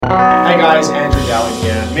Hey guys, Andrew Dowling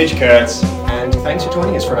here, Mitch Kurtz, and thanks for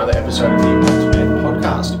joining us for another episode of the Ultimate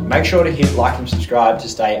Podcast. Make sure to hit like and subscribe to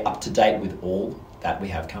stay up to date with all that we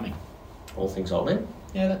have coming. All things Ultimate?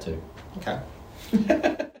 Yeah, that too. Okay.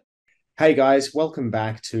 Hey guys, welcome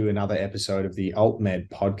back to another episode of the AltMed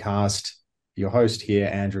Podcast. Your host here,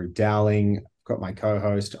 Andrew Dowling. I've got my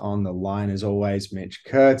co-host on the line as always, Mitch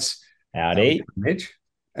Kurtz. Howdy. Mitch.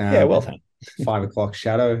 Yeah, well, thanks. 5 o'clock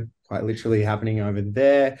shadow, quite literally happening over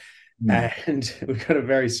there. And we've got a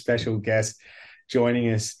very special guest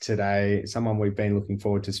joining us today, someone we've been looking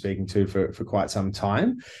forward to speaking to for quite some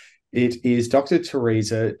time. It is Dr.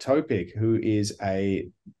 Teresa Topic, who is a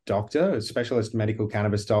doctor, a specialist medical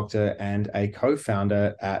cannabis doctor, and a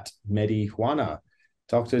co-founder at Medijuana.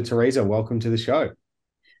 Dr. Teresa, welcome to the show.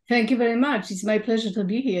 Thank you very much. It's my pleasure to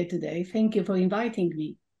be here today. Thank you for inviting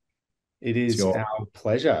me. It is our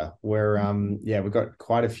pleasure. We've got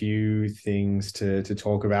quite a few things to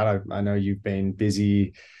talk about. I know you've been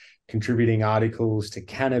busy contributing articles to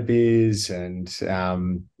cannabis, and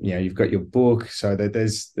you've got your book, so that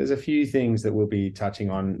there's a few things that we'll be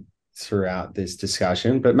touching on throughout this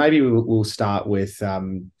discussion. But maybe we'll start with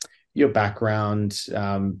your background,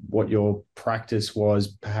 what your practice was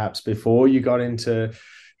perhaps before you got into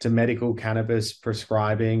medical cannabis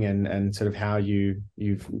prescribing, and sort of how you've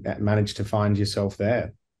managed to find yourself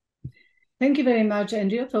there. Thank you very much,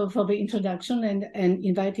 Andrew, for the introduction and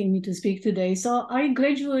inviting me to speak today. So I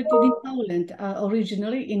graduated in Poland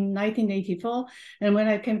originally in 1984. And when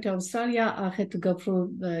I came to Australia, I had to go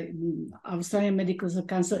through the Australian Medical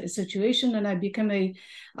Council Association, and I became a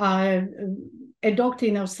doctor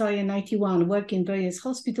in Australia in 91, working in various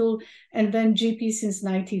hospitals, and then GP since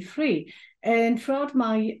 93. And throughout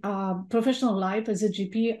my professional life as a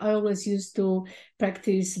GP, I always used to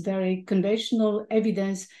practice very conventional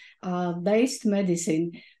evidence-based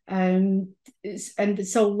medicine. And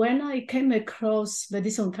so when I came across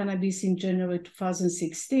medicinal cannabis in January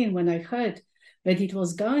 2016, when I heard that it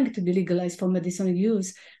was going to be legalized for medicinal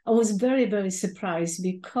use, I was very, very surprised,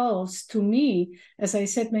 because to me, as I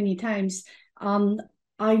said many times,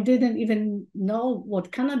 I didn't even know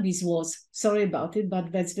what cannabis was. Sorry about it,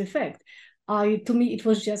 but that's the fact. To me, it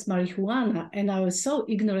was just marijuana, and I was so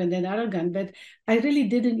ignorant and arrogant that I really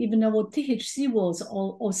didn't even know what THC was,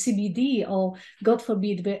 or CBD, or God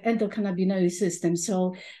forbid, the endocannabinoid system.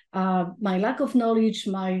 So my lack of knowledge,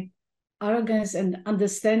 my arrogance and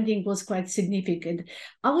understanding was quite significant.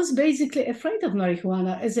 I was basically afraid of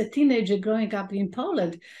marijuana as a teenager growing up in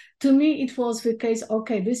Poland. To me, it was the case,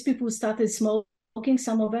 okay, these people started smoking,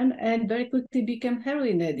 some of them, and very quickly became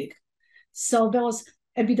heroin addicts. So there was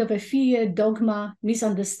a bit of a fear, dogma,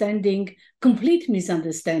 misunderstanding, complete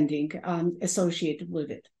misunderstanding associated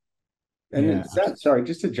with it. And sorry,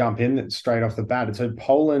 just to jump in straight off the bat. So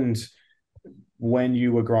Poland, when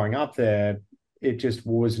you were growing up there, it just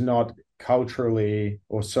was not culturally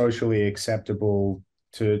or socially acceptable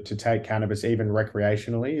to take cannabis, even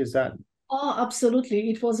recreationally. Is that? Oh, absolutely.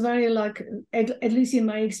 It was very at least in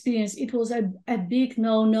my experience, it was a big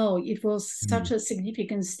no. It was such a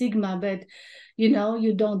significant stigma that,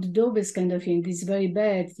 you don't do this kind of thing. It's very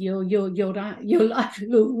bad. Your life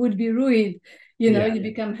would be ruined. You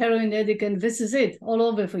become heroin addict, and this is it, all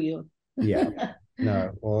over for you. Yeah. No.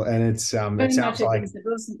 Well, and it's it sounds like there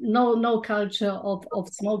was no culture of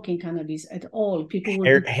smoking cannabis at all. People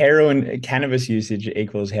heroin cannabis usage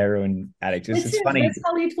equals heroin addicts. It's funny. That's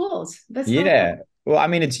how it was. Well, I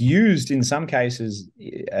mean, it's used in some cases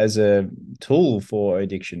as a tool for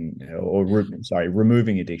addiction, or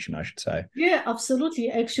removing addiction, I should say. Yeah,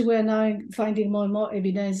 absolutely. Actually, we're now finding more and more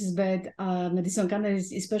evidence that medicinal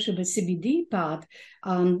cannabis, especially the CBD part,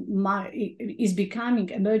 is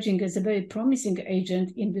emerging as a very promising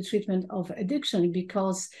agent in the treatment of addiction,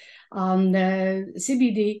 because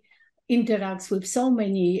CBD interacts with so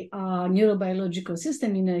many neurobiological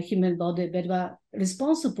systems in a human body that are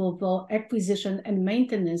responsible for acquisition and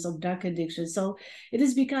maintenance of drug addiction. So it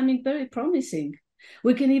is becoming very promising.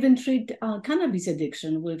 We can even treat cannabis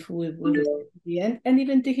addiction with CBD and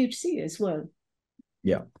even THC as well.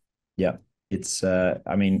 Yeah. It's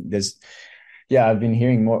I've been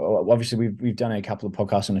hearing more. Obviously, we've done a couple of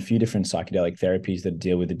podcasts on a few different psychedelic therapies that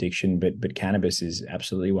deal with addiction, but cannabis is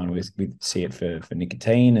absolutely one. We see it for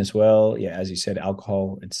nicotine as well. Yeah, as you said,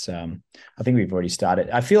 alcohol. It's I think we've already started.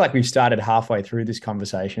 I feel like we've started halfway through this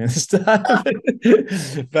conversation at the start of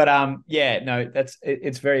it. But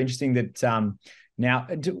it's very interesting that now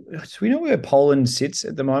do we know where Poland sits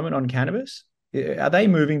at the moment on cannabis? Are they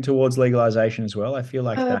moving towards legalization as well? I feel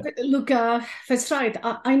like that. Look, that's right.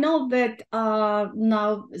 I know that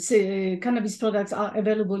now cannabis products are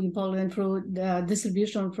available in Poland through the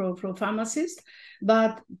distribution for pharmacists.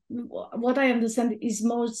 But what I understand is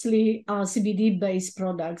mostly CBD-based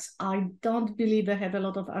products. I don't believe they have a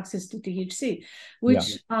lot of access to THC,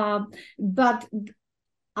 but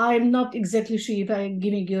I'm not exactly sure if I'm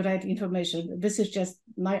giving you right information. This is just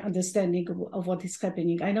my understanding of what is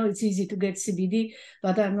happening. I know it's easy to get CBD,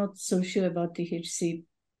 but I'm not so sure about THC.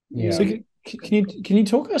 Yeah. So can you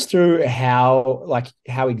talk us through how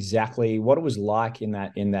exactly what it was like in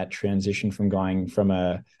that transition from going from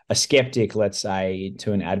a skeptic, let's say,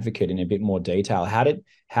 to an advocate in a bit more detail? How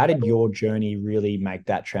did your journey really make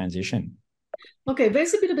that transition? Okay,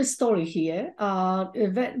 there's a bit of a story here.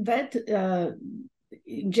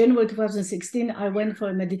 In January 2016, I went for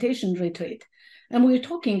a meditation retreat. And we were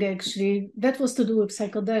talking, actually, that was to do with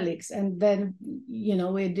psychedelics. And then,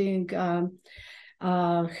 we're doing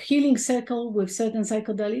healing circle with certain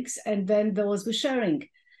psychedelics. And then there was the sharing.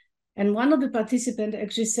 And one of the participants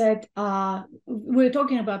actually said, we were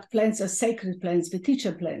talking about plants as sacred plants, the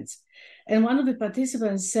teacher plants. And one of the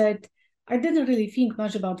participants said, I didn't really think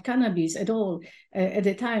much about cannabis at all at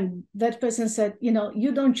the time. That person said,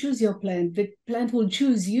 you don't choose your plant. The plant will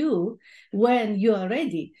choose you when you are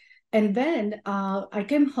ready. And then I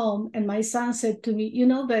came home and my son said to me,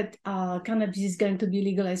 that cannabis is going to be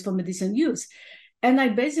legalized for medicinal use. And I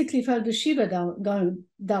basically felt the shiver going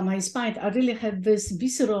down my spine. I really had this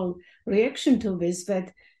visceral reaction to this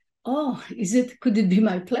that, could it be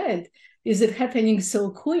my plant? Is it happening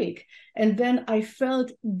so quick? And then I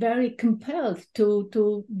felt very compelled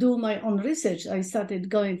to do my own research. I started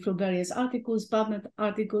going through various articles, PubMed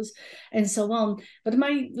articles, and so on. But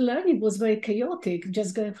my learning was very chaotic,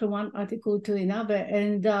 just going from one article to another.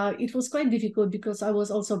 And it was quite difficult because I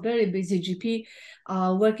was also very busy GP,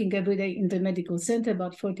 working every day in the medical center,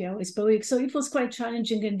 about 40 hours per week. So it was quite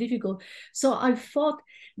challenging and difficult. So I thought,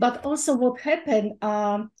 but also what happened,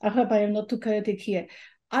 I hope I am not too chaotic here.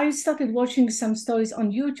 I started watching some stories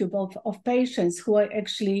on YouTube of patients who are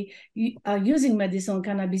actually using medicinal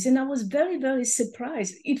cannabis, and I was very, very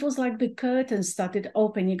surprised. It was like the curtain started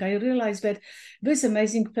opening. I realized that this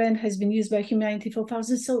amazing plant has been used by humanity for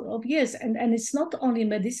thousands of years, and it's not only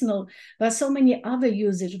medicinal, there are so many other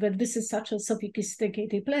usages, but this is such a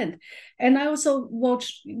sophisticated plant. And I also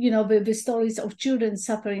watched, the stories of children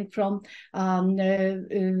suffering from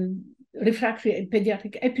refractory and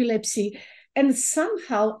pediatric epilepsy. And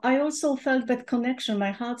somehow I also felt that connection.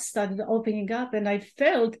 My heart started opening up, and I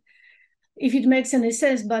felt, if it makes any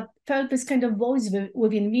sense, but felt this kind of voice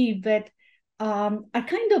within me that I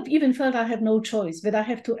kind of even felt I have no choice, that I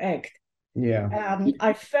have to act. Yeah.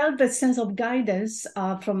 I felt that sense of guidance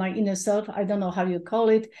from my inner self. I don't know how you call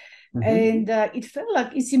it. Mm-hmm. And it felt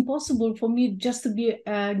like it's impossible for me just to be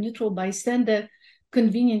a neutral bystander,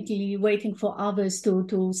 conveniently waiting for others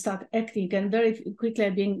to start acting. And very quickly I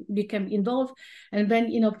became involved. And then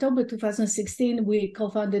in October 2016, we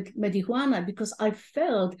co-founded Medijuana because I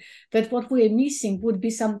felt that what we were missing would be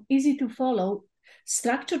some easy to follow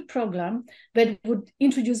structured program that would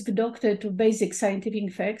introduce the doctor to basic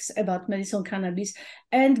scientific facts about medicinal cannabis,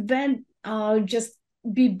 and then just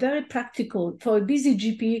be very practical for a busy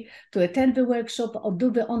GP to attend the workshop or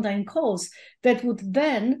do the online course that would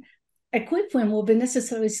then equip them with the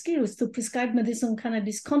necessary skills to prescribe medicinal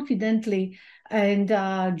cannabis confidently and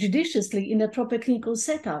judiciously in a proper clinical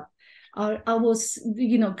setup. I was,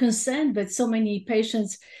 concerned that so many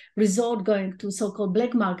patients resort going to so-called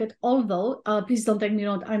black market, although, please don't take me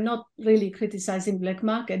wrong, I'm not really criticizing black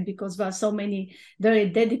market because there are so many very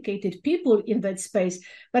dedicated people in that space.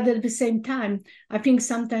 But at the same time, I think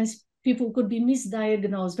sometimes people could be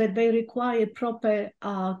misdiagnosed, that they require proper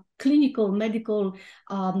clinical, medical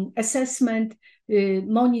assessment,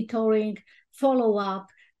 monitoring, follow-up,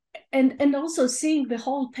 and also seeing the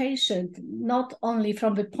whole patient, not only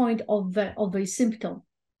from the point of the symptom.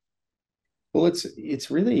 Well, it's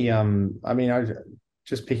really, I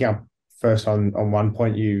just picking up first on one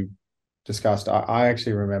point you discussed, I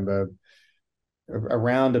actually remember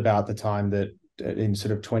around about the time that in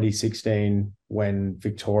sort of 2016, when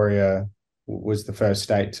Victoria was the first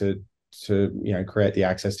state to create the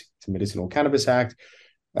Access to Medicinal Cannabis Act,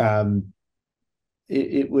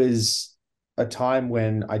 it was a time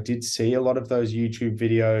when I did see a lot of those YouTube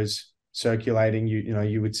videos circulating.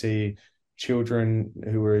 You would see children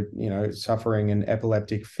who were suffering an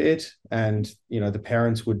epileptic fit, and the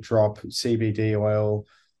parents would drop CBD oil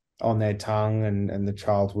on their tongue, and the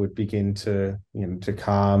child would begin to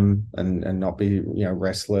calm and not be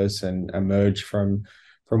restless and emerge from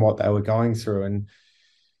what they were going through. And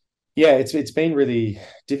Yeah, it's been really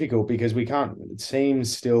difficult because we can't. It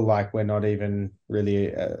seems still like we're not even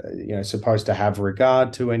really, supposed to have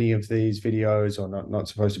regard to any of these videos, or not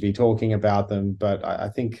supposed to be talking about them. But I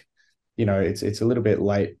think, it's a little bit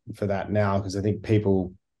late for that now, because I think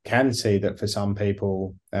people can see that for some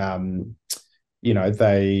people, they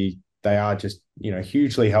are just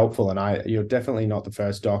hugely helpful. And you're definitely not the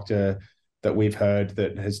first doctor that we've heard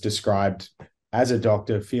that has described as a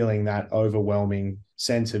doctor feeling that overwhelming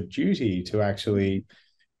sense of duty to actually,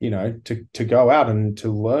 to go out and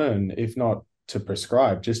to learn, if not to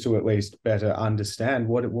prescribe, just to at least better understand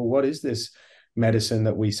what is this medicine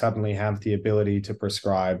that we suddenly have the ability to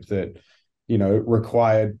prescribe that,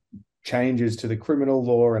 required changes to the criminal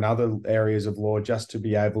law and other areas of law just to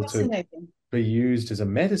be able to be used as a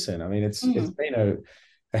medicine. I mean, it's been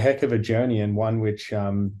a heck of a journey, and one which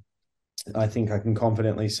I think I can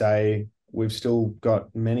confidently say we've still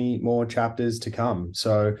got many more chapters to come.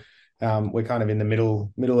 So we're kind of in the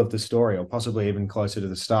middle of the story, or possibly even closer to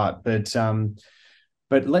the start.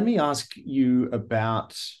 But let me ask you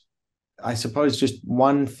about, I suppose, just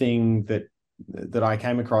one thing that I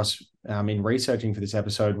came across in researching for this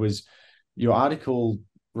episode was your article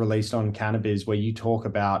released on Cannabis, where you talk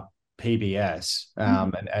about PBS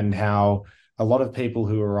and how a lot of people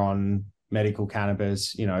who are on medical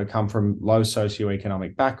cannabis, come from low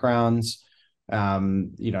socioeconomic backgrounds,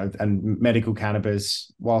 and medical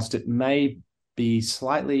cannabis, whilst it may be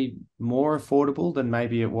slightly more affordable than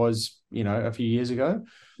maybe it was, a few years ago,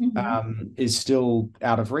 is still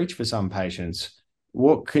out of reach for some patients.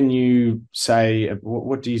 What can you say?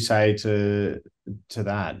 What do you say to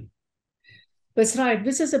that? That's right.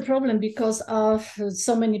 This is a problem because of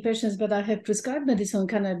so many patients that I have prescribed medicinal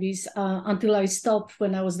cannabis until I stopped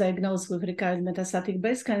when I was diagnosed with recurrent metastatic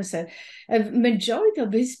breast cancer. A majority of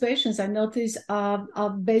these patients, I notice, are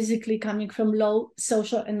basically coming from low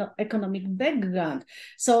social and economic background.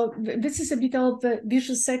 So this is a bit of a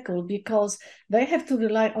vicious cycle because they have to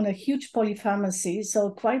rely on a huge polypharmacy.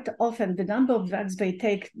 So quite often the number of drugs they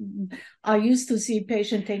take, I used to see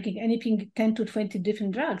patients taking anything 10 to 20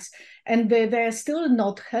 different drugs. And they're still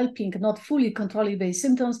not helping, not fully controlling their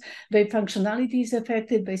symptoms. Their functionality is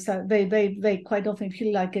affected. They quite often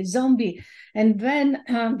feel like a zombie. And then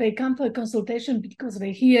they come for a consultation because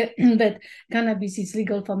they hear that cannabis is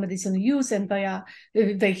legal for medicinal use, and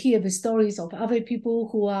they hear the stories of other people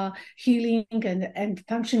who are healing and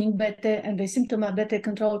functioning better, and their symptoms are better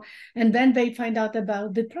controlled. And then they find out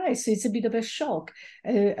about the price. So it's a bit of a shock.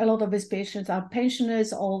 A lot of these patients are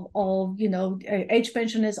pensioners or age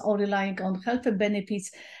pensioners, or relying on health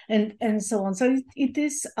benefits and so on. So it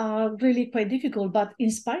is really quite difficult. But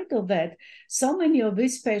in spite of that, so many of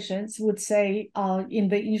these patients would say in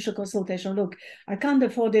the initial consultation, look, I can't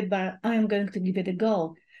afford it, but I am going to give it a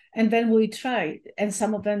go. And then we tried. And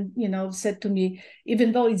some of them, said to me,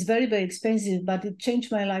 even though it's very, very expensive, but it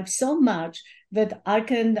changed my life so much that I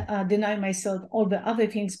can deny myself all the other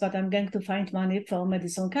things, but I'm going to find money for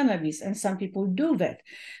medicinal cannabis. And some people do that.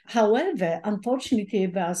 However, unfortunately,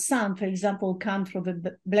 there are some, for example, come from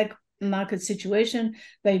the black market situation.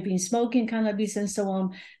 They've been smoking cannabis and so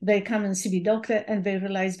on. They come and see the doctor, and they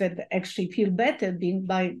realize that they actually feel better being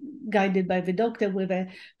guided by the doctor with a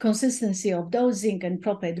consistency of dosing and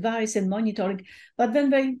proper advice and monitoring. But then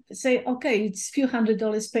they say, okay, it's a few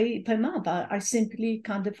 $100s per month. I simply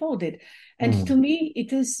can't afford it. And to me,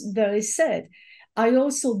 it is very sad. I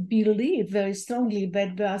also believe very strongly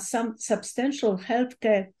that there are some substantial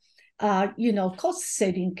healthcare, cost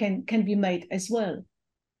saving can be made as well.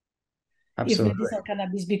 Absolutely. If medicinal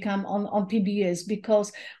cannabis become on PBS,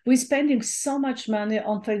 because we're spending so much money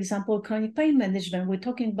on, for example, chronic pain management. We're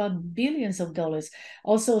talking about billions of dollars.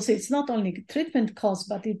 Also, so it's not only treatment costs,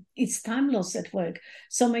 but it's time lost at work.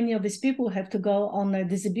 So many of these people have to go on a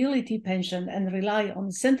disability pension and rely on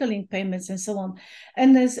Centrelink payments and so on.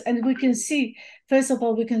 And we can see, first of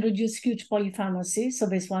all, we can reduce huge polypharmacy. So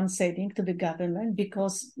there's one saving to the government,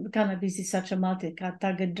 because cannabis is such a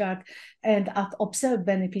multi-target drug and observed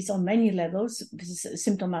benefits on many levels,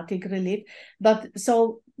 symptomatic relief. But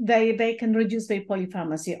so they can reduce their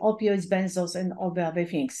polypharmacy, opioids, benzos, and all the other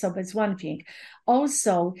things. So that's one thing.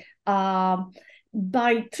 Also,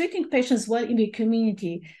 by treating patients well in the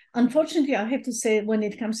community, unfortunately, I have to say, when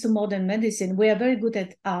it comes to modern medicine, we are very good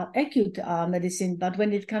at acute medicine, but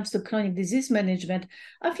when it comes to chronic disease management,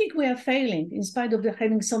 I think we are failing. In spite of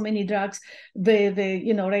having so many drugs, the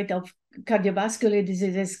rate of cardiovascular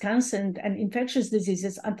diseases, cancer, and infectious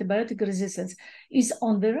diseases, antibiotic resistance is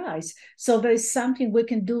on the rise. So there is something we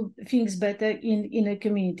can do things better in a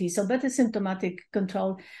community. So better symptomatic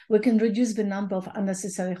control. We can reduce the number of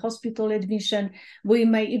unnecessary hospital admission. We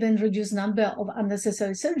may even reduce number of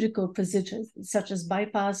unnecessary surgical procedures, such as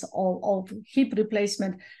bypass or hip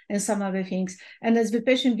replacement and some other things. And as the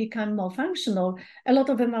patient become more functional, a lot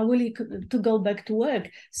of them are willing to go back to work.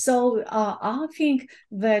 So I think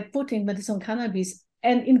that putting medicinal cannabis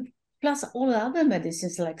and plus all other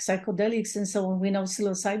medicines like psychedelics and so on, we know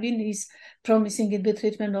psilocybin is promising in the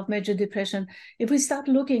treatment of major depression. If we start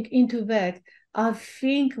looking into that, I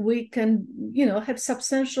think we can, have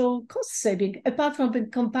substantial cost saving, apart from the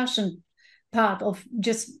compassion part of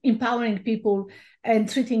just empowering people and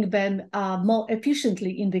treating them more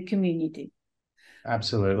efficiently in the community.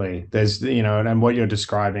 Absolutely. There's, and what you're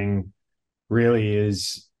describing really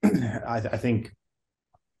is, I think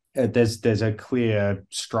there's a clear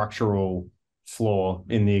structural flaw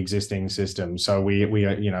in the existing system. So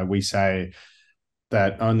we say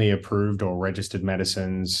that only approved or registered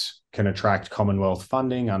medicines can attract Commonwealth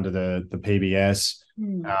funding under the PBS.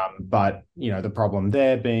 But, the problem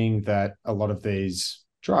there being that a lot of these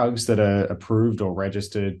drugs that are approved or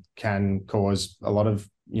registered can cause a lot of,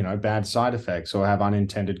 bad side effects or have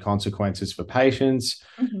unintended consequences for patients.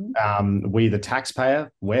 We, the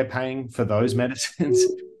taxpayer, we're paying for those medicines.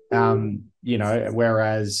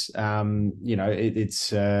 Whereas,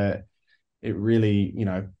 it really,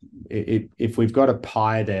 if we've got a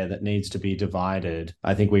pie there that needs to be divided,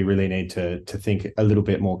 I think we really need to think a little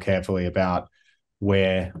bit more carefully about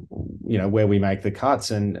where we make the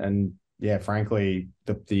cuts. And frankly,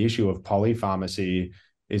 the issue of polypharmacy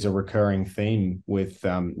is a recurring theme with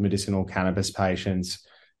medicinal cannabis patients.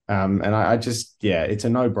 And I just, it's a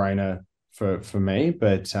no-brainer for me,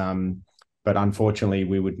 but unfortunately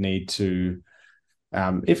we would need to,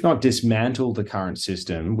 if not dismantle the current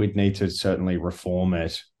system, we'd need to certainly reform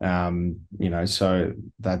it. So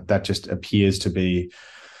that just appears to be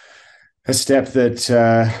a step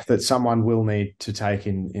that someone will need to take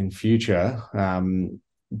in future.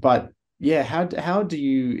 But how do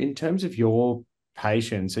you, in terms of your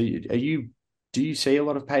patients, do you see a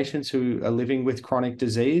lot of patients who are living with chronic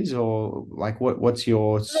disease, or like what's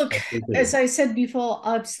your look? As I said before,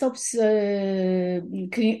 I've stopped active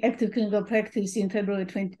clinical practice in February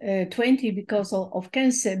 2020 because of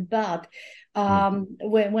cancer. But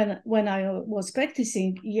when I was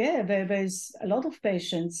practicing, there's a lot of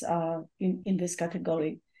patients in this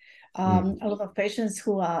category. A lot of patients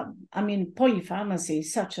who are, polypharmacy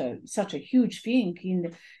is such a huge thing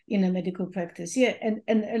in a medical practice. And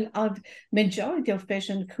a majority of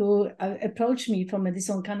patients who approach me for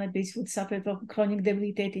medicinal cannabis would suffer from chronic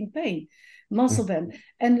debilitating pain, most of them.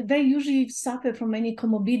 And they usually suffer from many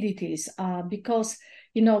comorbidities because,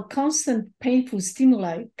 constant painful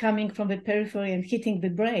stimuli coming from the periphery and hitting the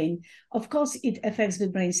brain, of course, it affects the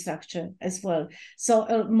brain structure as well.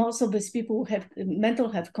 So most of these people who have mental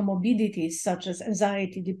health comorbidities such as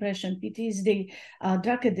anxiety, depression, PTSD,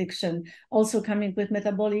 drug addiction, also coming with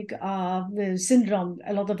metabolic syndrome,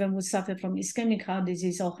 a lot of them will suffer from ischemic heart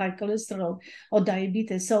disease or high cholesterol or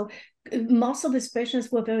diabetes. So most of these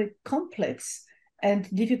patients were very complex and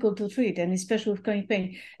difficult to treat, and especially with chronic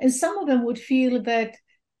pain. And some of them would feel that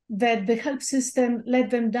the health system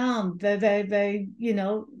let them down. They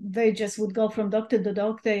just would go from doctor to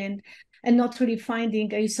doctor and not really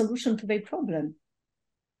finding a solution to their problem.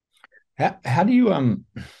 How do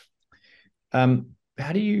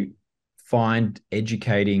you find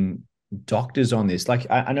educating doctors on this? Like,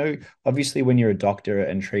 I know obviously when you're a doctor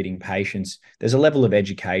and treating patients, there's a level of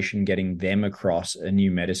education getting them across a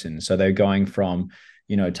new medicine. So they're going from,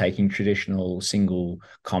 taking traditional single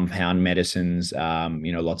compound medicines,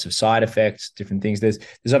 lots of side effects, different things. There's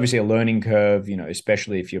obviously a learning curve,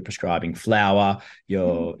 especially if you're prescribing flower,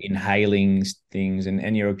 you're inhaling things,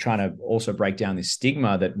 and you're trying to also break down this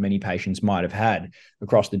stigma that many patients might have had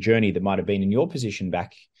across the journey that might have been in your position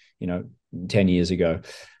back, 10 years ago.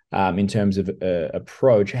 In terms of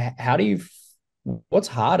approach, what's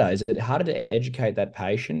harder? Is it harder to educate that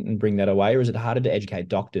patient and bring that away, or is it harder to educate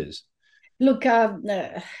doctors? Look,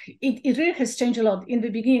 it really has changed a lot. In the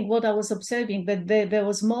beginning, what I was observing, that there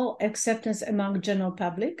was more acceptance among general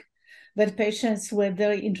public, that patients were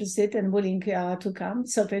very interested and willing to come.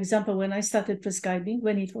 So, for example, when I started prescribing,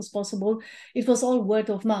 when it was possible, it was all word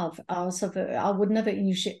of mouth. I would never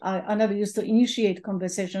initiate. I never used to initiate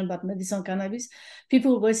conversation about medicinal cannabis.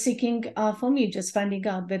 People were seeking for me, just finding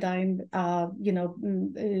out that I'm,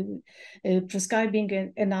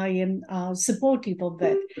 prescribing and I am supportive of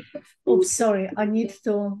that. Oops, sorry, I need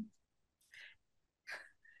to.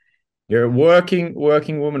 You're a working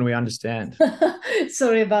woman. We understand.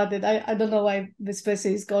 Sorry about it. I don't know why this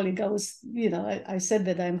person is calling. I was, I said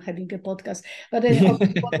that I'm having a podcast, but then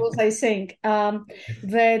what was I saying?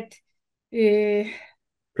 That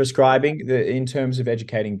prescribing in terms of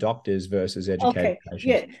educating doctors versus educating patients.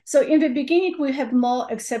 Yeah. So in the beginning, we have more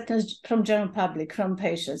acceptance from general public, from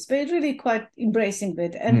patients. They're really quite embracing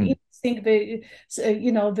it, and think the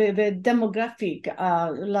demographic,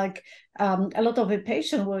 like a lot of the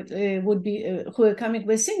patients would be who are coming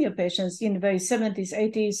with senior patients in the 70s,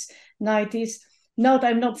 80s, 90s. Note,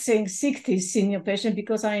 I'm not saying 60s senior patient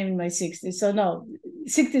because I am in my 60s. So no,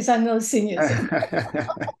 60s are not seniors.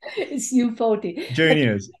 It's U40.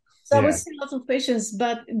 Juniors. So I would see lots of patients,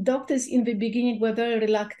 but doctors in the beginning were very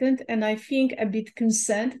reluctant and I think a bit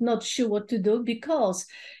concerned, not sure what to do, because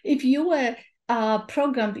if you were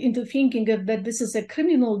programmed into thinking that this is a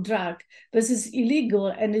criminal drug, this is illegal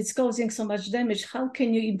and it's causing so much damage, how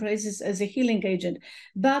can you embrace this as a healing agent?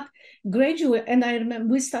 But gradually, and I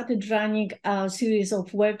remember we started running a series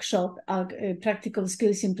of workshops, practical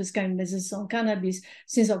skills in prescribing medicine on cannabis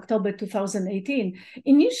since October 2018.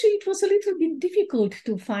 Initially, it was a little bit difficult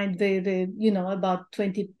to find about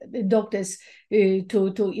 20 doctors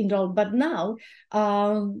to enroll, but now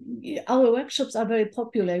our workshops are very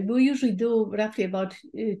popular. We usually do roughly about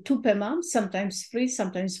 2 per month, sometimes 3,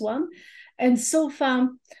 sometimes 1. And so far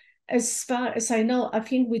as I know, I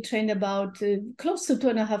think we train about close to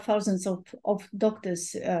 2,500 of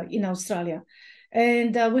doctors in Australia.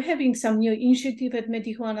 And we're having some new initiative at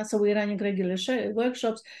Medijuana, so we're running regular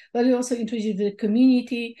workshops, but we also introduced the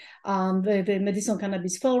community, the Medicinal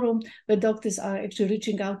Cannabis Forum, where doctors are actually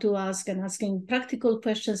reaching out to us and asking practical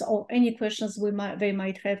questions or any questions they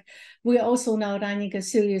might have. We're also now running a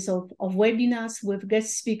series of webinars with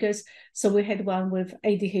guest speakers. So we had one with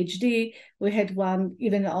ADHD, we had one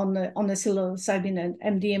even on the psilocybin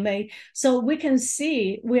and MDMA. So we can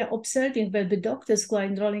see, we are observing that the doctors who are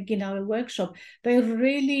enrolling in our workshop, they're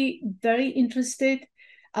really very interested.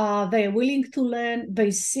 They are willing to learn. They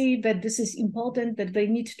see that this is important, that they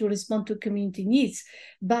need to respond to community needs.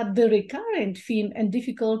 But the recurrent theme and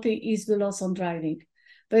difficulty is the loss on driving.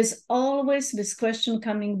 There's always this question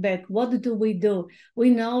coming back. What do? We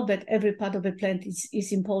know that every part of the plant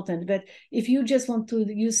is important, but if you just want to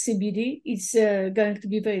use CBD, it's going to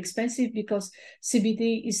be very expensive because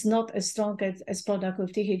CBD is not as strong as product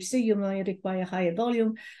of THC. You may require higher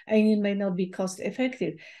volume and it may not be cost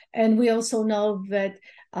effective. And we also know that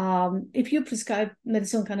if you prescribe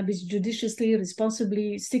medicinal cannabis judiciously,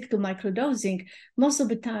 responsibly, stick to microdosing, most of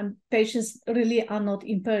the time patients really are not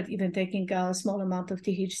impaired even taking a small amount of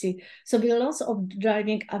THC. So the loss of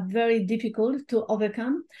driving are very difficult to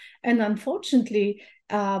overcome. And unfortunately,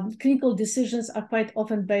 clinical decisions are quite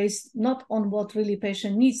often based not on what really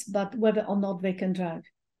patient needs, but whether or not they can drive.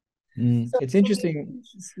 So it's interesting.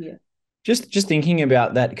 Just thinking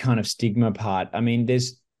about that kind of stigma part. I mean,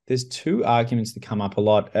 there's 2 arguments that come up a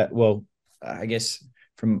lot. I guess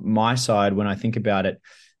from my side, when I think about it,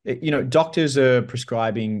 doctors are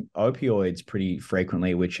prescribing opioids pretty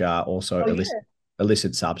frequently, which are also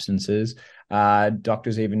illicit substances.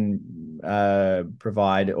 Doctors even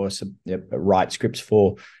provide or write scripts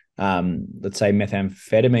for, let's say,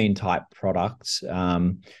 methamphetamine type products,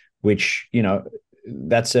 which,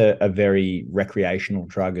 that's a very recreational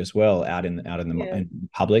drug as well out in the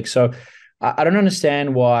public. So I don't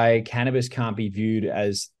understand why cannabis can't be viewed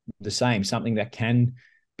as the same, something that can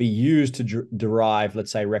be used to derive,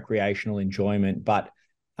 let's say, recreational enjoyment, but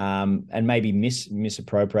and maybe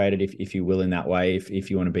misappropriated, if you will, in that way, if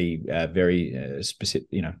you want to be very specific,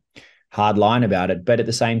 hard line about it, but at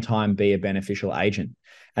the same time be a beneficial agent.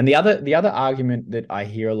 And the other argument that I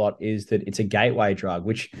hear a lot is that it's a gateway drug,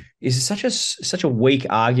 which is such a weak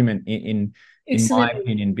argument in my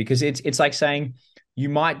opinion, because it's like saying you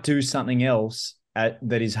might do something else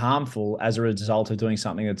that is harmful as a result of doing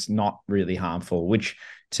something that's not really harmful, which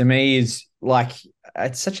to me is like,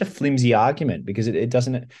 it's such a flimsy argument because it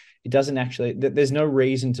doesn't actually, there's no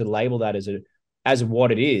reason to label that as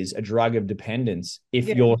what it is, a drug of dependence, if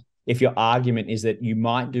your argument is that you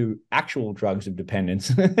might do actual drugs of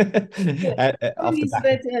dependence.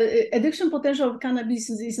 Addiction potential of cannabis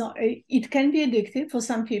is not, it can be addictive for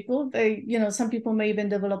some people. Some people may even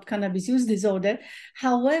develop cannabis use disorder.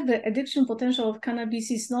 However, addiction potential of cannabis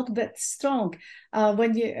is not that strong.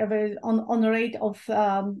 When you have on a rate of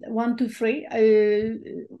 1 to 3,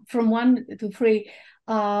 from 1 to 3,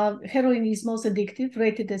 heroin is most addictive,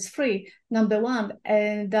 rated as 3, number 1,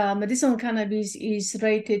 and medicinal cannabis is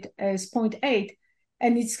rated as 0.8,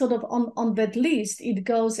 and it's sort of on that list. It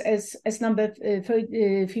goes as number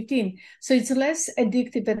 15. So it's less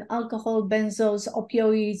addictive than alcohol, benzos,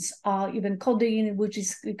 opioids, even codeine, which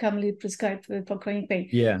is commonly prescribed for chronic pain.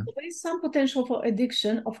 Yeah. So there is some potential for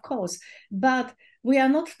addiction, of course, but we are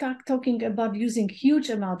not talking about using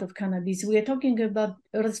huge amount of cannabis. We are talking about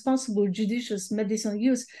responsible, judicious medicine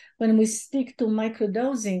use when we stick to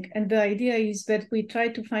microdosing. And the idea is that we try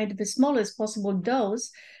to find the smallest possible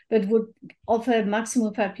dose that would offer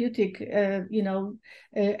maximum therapeutic,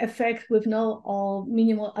 effect with no or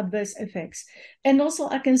minimal adverse effects. And also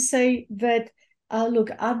I can say that,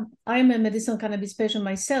 look, I'm a medicinal cannabis patient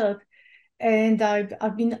myself, and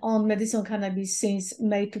I've been on medicinal cannabis since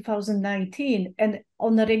May 2019. And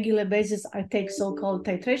on a regular basis, I take so-called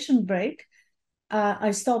titration break. I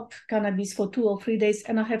stop cannabis for 2 or 3 days,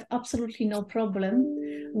 and I have absolutely no problem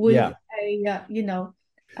with So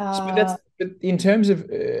but in terms of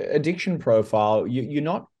addiction profile, you're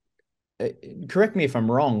not. Correct me if I'm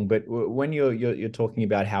wrong, but when you're talking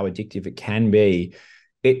about how addictive it can be,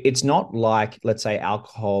 it's not like, let's say,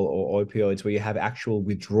 alcohol or opioids where you have actual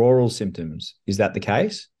withdrawal symptoms. Is that the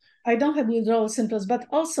case? I don't have withdrawal symptoms, but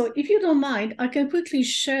also, if you don't mind, I can quickly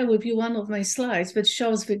share with you one of my slides that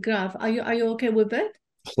shows the graph. Are you okay with that?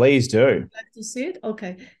 Please do. Would you like to see it?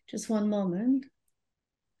 Okay, just one moment.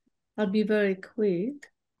 I'll be very quick.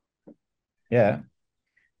 Yeah.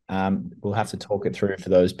 We'll have to talk it through for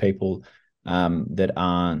those people that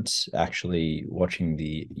aren't actually watching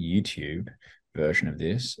the YouTube version of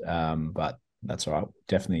this, but that's all right.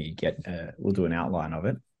 Definitely we'll do an outline of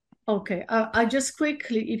it. Okay, I just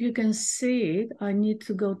quickly, if you can see it, I need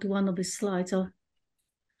to go to one of the slides,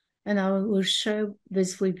 and I will share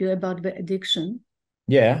this with you about the addiction.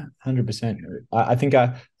 Yeah, 100%. I think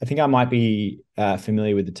I might be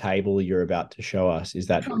familiar with the table you're about to show us. Is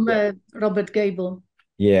that from Robert Gable?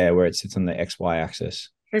 Yeah, where it sits on the XY axis.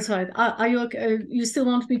 That's right. Are you okay? You still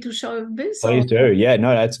want me to show this? Please do. Yeah,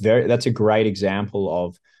 no, that's a great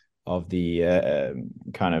example of the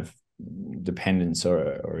kind of dependence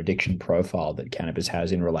or addiction profile that cannabis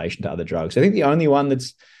has in relation to other drugs. I think the only one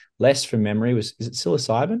that's less from memory is it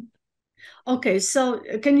psilocybin? Okay, so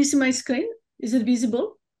can you see my screen? Is it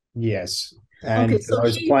visible? Yes. And okay, so for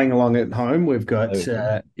those playing along at home, we've got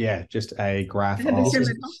just a graph. This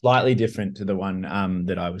is slightly different to the one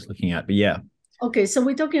that I was looking at, but yeah. Okay, so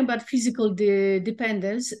we're talking about physical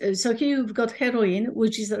dependence. So here you've got heroin,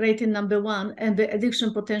 which is rated number 1, and the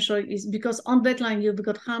addiction potential is, because on that line you've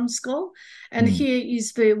got harm score, and here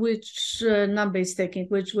is which number is taking,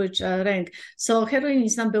 which rank. So heroin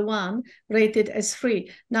is number 1, rated as 3.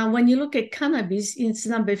 Now, when you look at cannabis, it's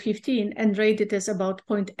number 15 and rated as about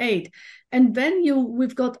 0.8. And then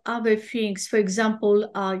we've got other things, for example,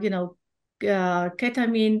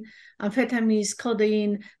 ketamine, amphetamines,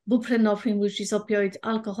 codeine, buprenorphine, which is opioid,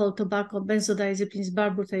 alcohol, tobacco, benzodiazepines,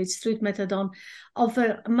 barbiturates, street methadone,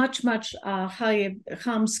 offer much higher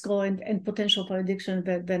harm score and potential for addiction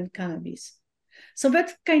than cannabis. So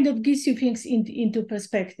that kind of gives you things into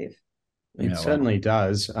perspective. It certainly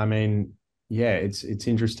does. I mean, yeah, it's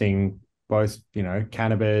interesting. Both,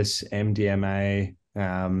 cannabis, MDMA,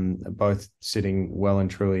 both sitting well and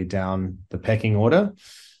truly down the pecking order.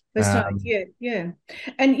 That's right. Yeah.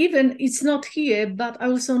 And even it's not here, but I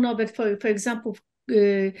also know that for example,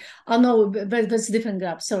 I know that's a different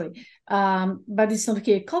graph, sorry. But it's not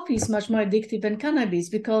here. Coffee is much more addictive than cannabis,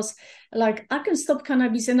 because like I can stop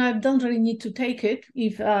cannabis and I don't really need to take it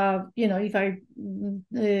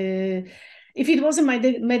if it wasn't my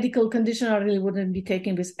medical condition, I really wouldn't be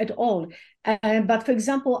taking this at all. But for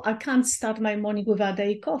example, I can't start my morning without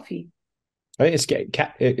a coffee.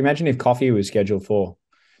 Imagine if coffee was Schedule 4.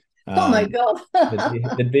 Oh my God.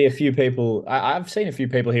 There'd be a few people. I've seen a few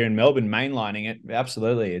people here in Melbourne mainlining it.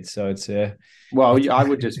 Absolutely. It's well, I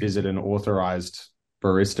would just visit an authorized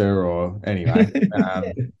barista or anyway.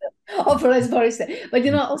 Authorized barista. But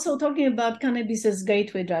also talking about cannabis as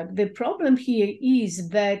gateway drug, the problem here is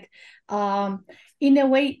that in a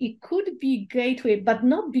way it could be gateway, but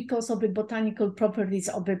not because of the botanical properties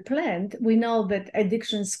of the plant. We know that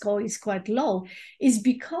addiction score is quite low. It's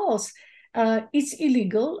because it's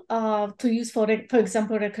illegal to use for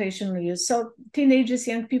example, recreational use. So teenagers,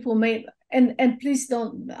 young people may, and please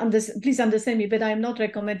understand me, but I'm not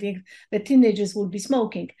recommending that teenagers will be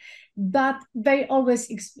smoking. But they always,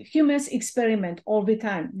 humans experiment all the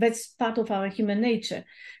time. That's part of our human nature.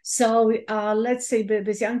 So let's say that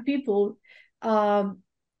these young people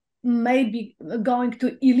may be going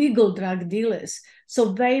to illegal drug dealers.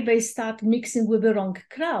 So they start mixing with the wrong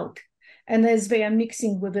crowd. And as they are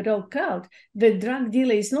mixing with the raw crowd, the drug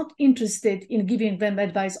dealer is not interested in giving them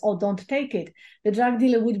advice, or don't take it. The drug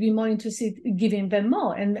dealer would be more interested in giving them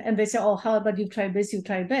more. And they say, oh, how about you try this, you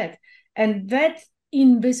try that. And that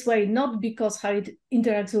in this way, not because how it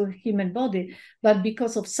interacts with human body, but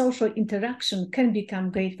because of social interaction, can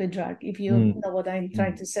become great for drug, if you know what I'm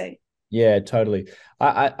trying to say. Yeah, totally.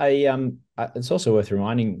 It's also worth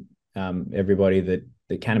reminding everybody that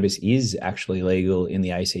cannabis is actually legal in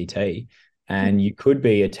the ACT, and you could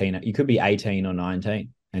be you could be 18 or 19,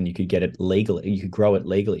 and you could get it legally. You could grow it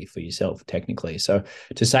legally for yourself, technically. So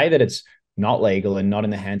to say that it's not legal and not in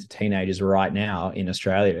the hands of teenagers right now in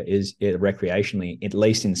Australia is recreationally, at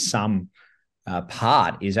least in some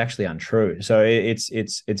part, is actually untrue. So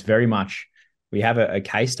it's very much, we have a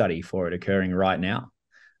case study for it occurring right now.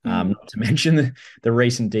 Not to mention the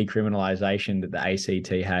recent decriminalization that the ACT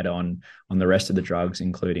had on the rest of the drugs,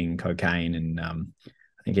 including cocaine and I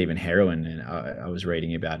think even heroin. And I was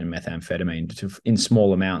reading about in methamphetamine in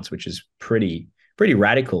small amounts, which is pretty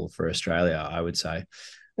radical for Australia, I would say.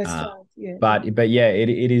 That's right. Yeah. But yeah,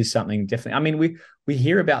 it is something definitely. I mean, we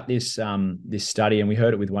hear about this this study, and we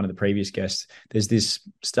heard it with one of the previous guests. There's this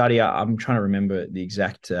study. I'm trying to remember the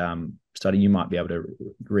exact study. You might be able to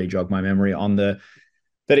re-jog my memory on that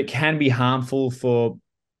it can be harmful for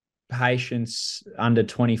patients under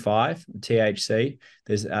 25 THC.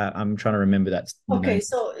 There's I'm trying to remember that. Okay,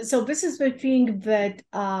 so this is the thing that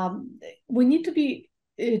we need to be.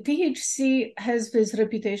 THC has this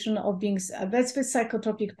reputation of being, that's the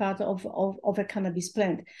psychotropic part of a cannabis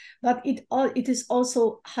plant, but it is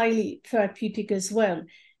also highly therapeutic as well.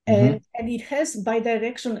 And it has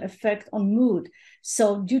bidirectional effect on mood.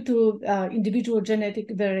 So due to individual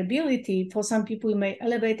genetic variability, for some people it may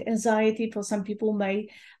elevate anxiety, for some people may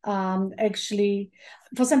relieve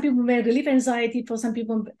anxiety, for some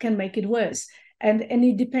people can make it worse. And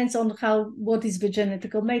it depends on what is the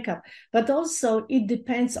genetic makeup. But also it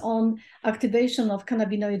depends on activation of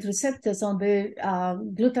cannabinoid receptors on the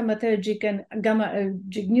glutamatergic and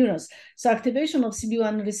GABAergic neurons. So activation of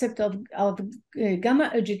CB1 receptor of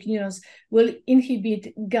GABAergic neurons will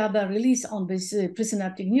inhibit GABA release on these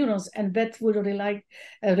presynaptic neurons, and that will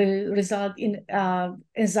result in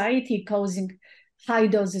anxiety causing high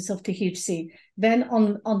doses of THC. Then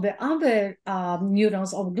on the other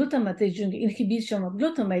neurons of glutamatergic, inhibition of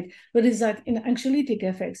glutamate will result in anxiolytic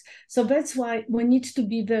effects. So that's why we need to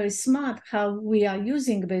be very smart how we are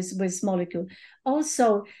using this molecule.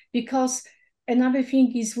 Also, because another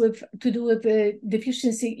thing is to do with the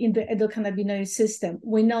deficiency in the endocannabinoid system.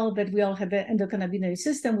 We know that we all have an endocannabinoid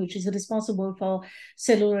system, which is responsible for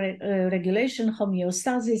cellular regulation,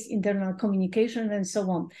 homeostasis, internal communication, and so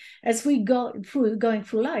on. As we going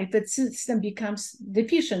through life, that system becomes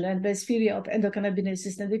deficient, and there's theory of endocannabinoid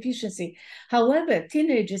system deficiency. However,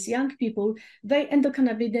 teenagers, young people, their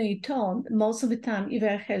endocannabinoid tone, most of the time, if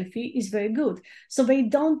they're healthy, is very good. So they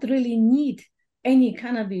don't really need any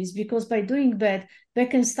cannabis, because by doing that, they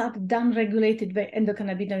can start down-regulated the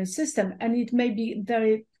endocannabinoid system, and it may be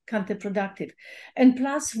very counterproductive. And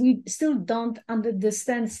plus, we still don't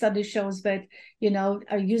understand. Study shows that,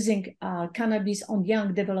 using cannabis on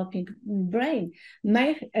young developing brain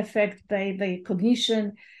may affect the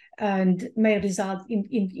cognition and may result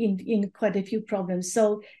in quite a few problems.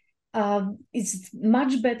 So it's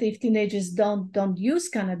much better if teenagers don't use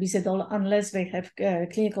cannabis at all unless they have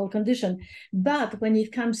clinical condition. But when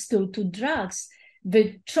it comes to drugs,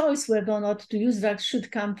 the choice whether or not to use drugs should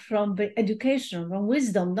come from the education, from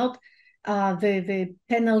wisdom, not the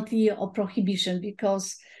penalty or prohibition,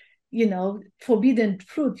 because forbidden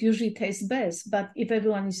fruit usually tastes best. But if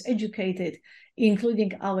everyone is educated,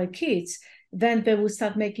 including our kids, then they will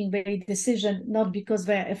start making the decision, not because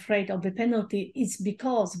they're afraid of the penalty, it's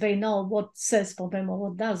because they know what says for them or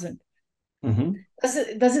what doesn't. Mm-hmm.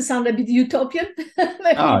 Does it sound a bit utopian?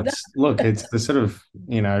 It's the sort of,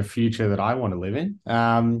 future that I want to live in.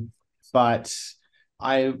 But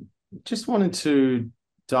I just wanted to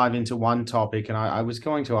dive into one topic, and I was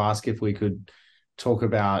going to ask if we could talk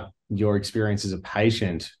about your experience as a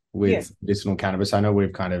patient with medicinal cannabis. I know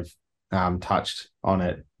we've kind of touched on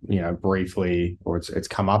it, briefly, or it's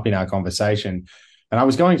come up in our conversation. And I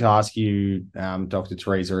was going to ask you, Dr.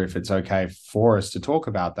 Teresa, if it's okay for us to talk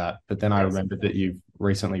about that. But then I remembered that you've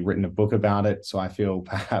recently written a book about it. So I feel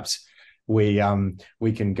perhaps we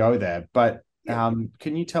can go there. But can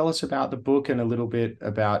you tell us about the book and a little bit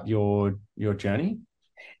about your journey?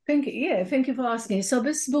 Thank you for asking. So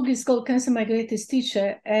this book is called Cancer, My Greatest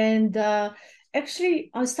Teacher. And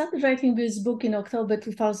actually, I started writing this book in October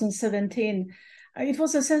 2017. it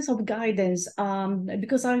was a sense of guidance,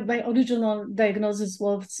 because my original diagnosis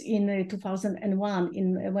was in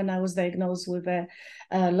 2001, when I was diagnosed with a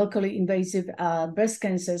locally invasive breast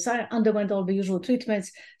cancer. So I underwent all the usual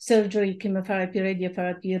treatments, surgery, chemotherapy,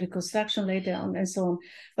 radiotherapy, reconstruction later on, and so on.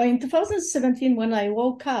 But in 2017, when I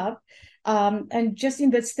woke up, and just in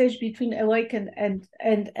that stage between awake and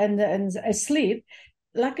asleep,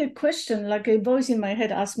 like a question, like a voice in my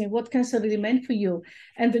head asked me, what cancer really meant for you?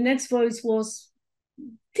 And the next voice was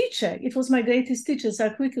teacher. It was my greatest teacher. So I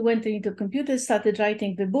quickly went into the computer, started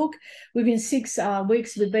writing the book. Within 6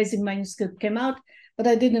 weeks, the basic manuscript came out, but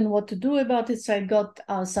I didn't know what to do about it. So I got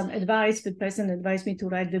some advice. The person advised me to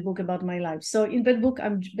write the book about my life. So in that book,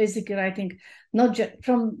 I'm basically writing not just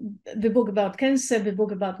from the book about cancer, the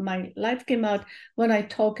book about my life came out when I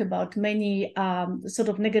talk about many sort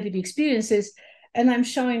of negative experiences. And I'm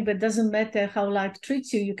showing that it doesn't matter how life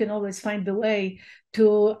treats you, you can always find the way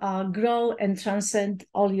to grow and transcend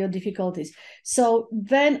all your difficulties. So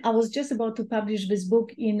then I was just about to publish this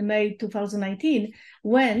book in May 2019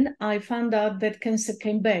 when I found out that cancer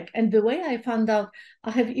came back. And the way I found out,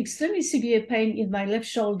 I have extremely severe pain in my left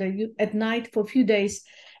shoulder at night for a few days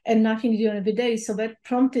and nothing during the day. So that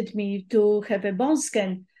prompted me to have a bone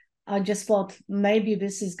scan. I just thought maybe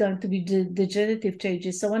this is going to be degenerative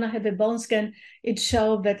changes. So when I had a bone scan, it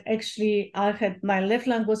showed that actually my left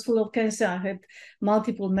lung was full of cancer. I had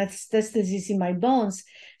multiple metastases in my bones.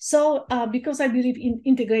 So because I believe in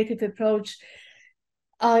integrative approach,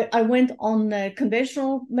 I went on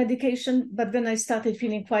conventional medication, but then I started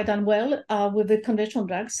feeling quite unwell with the conventional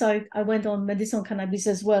drugs. So I went on medicinal cannabis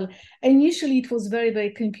as well. Initially, it was very,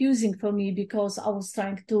 very confusing for me because I was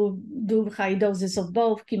trying to do high doses of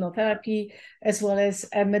both chemotherapy as well as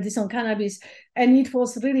medicinal cannabis. And it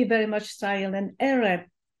was really very much trial and error.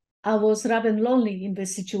 I was rather lonely in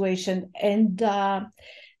this situation. And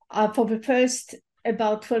for the first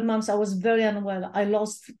about 12 months, I was very unwell. I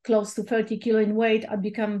lost close to 30 kilo in weight. I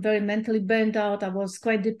became very mentally burned out. I was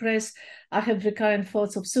quite depressed. I had recurrent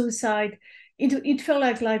thoughts of suicide. It felt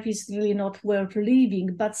like life is really not worth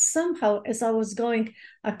living. But somehow, as I was going,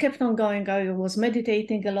 I kept on going. I was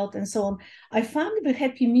meditating a lot and so on. I found the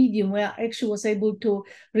happy medium where I actually was able to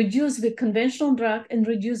reduce the conventional drug and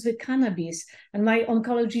reduce the cannabis. And my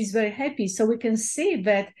oncology is very happy. So we can see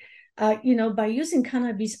that by using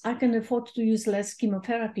cannabis, I can afford to use less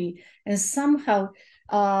chemotherapy. And somehow,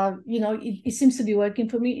 it seems to be working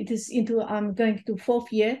for me. I'm going to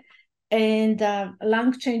 4th year, and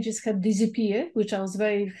lung changes have disappeared, which I was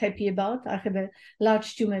very happy about. I have a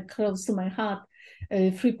large tumor close to my heart,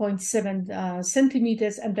 3.7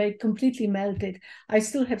 centimeters, and they completely melted. I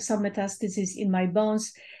still have some metastases in my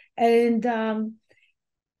bones.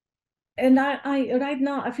 And I right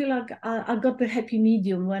now, I feel like I got the happy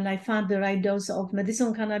medium when I found the right dose of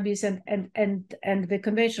medicinal cannabis and the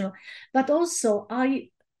conventional. But also,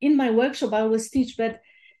 in my workshop, I always teach that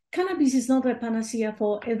cannabis is not a panacea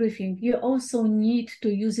for everything. You also need to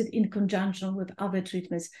use it in conjunction with other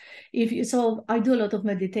treatments. So I do a lot of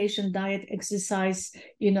meditation, diet, exercise,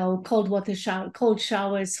 cold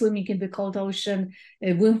showers, swimming in the cold ocean,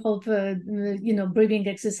 Wim Hof, breathing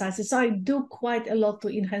exercises. So I do quite a lot to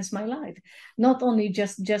enhance my life, not only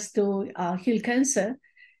just to heal cancer,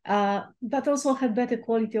 but also have better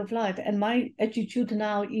quality of life. And my attitude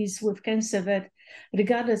now is with cancer that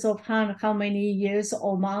regardless of how many years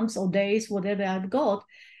or months or days, whatever I've got,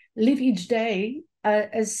 live each day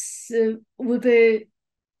with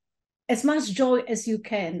as much joy as you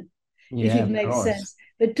can, if it makes sense.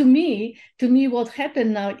 But to me, what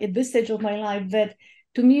happened now at this stage of my life, that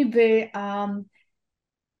to me,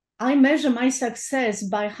 I measure my success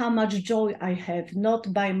by how much joy I have,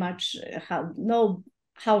 not by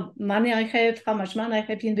how money I have, how much money I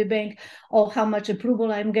have in the bank, or how much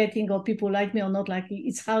approval I'm getting, or people like me or not like me.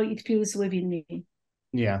 It's how it feels within me.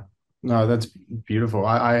 Yeah, no, that's beautiful.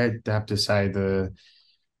 I have to say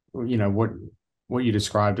what you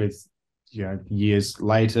described with, years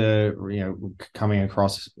later, coming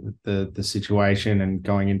across the situation and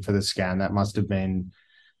going in for the scan, that must have been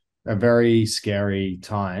a very scary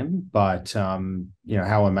time. But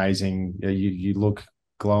how amazing you look.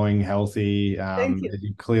 Glowing, healthy.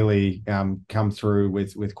 You clearly come through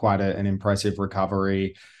with quite an impressive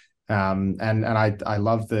recovery, and I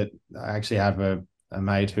love that. I actually have a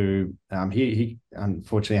mate who he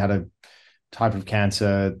unfortunately had a type of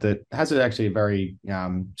cancer that has actually a very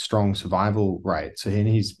strong survival rate. So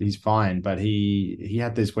he's fine, but he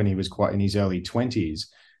had this when he was quite in his early 20s,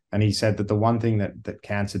 and he said that the one thing that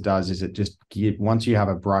cancer does is it just once you have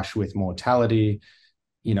a brush with mortality,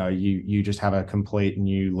 you just have a complete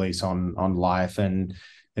new lease on life. And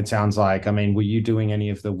it sounds like, were you doing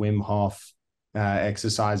any of the Wim Hof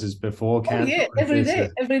exercises before Oh cancer? yeah, every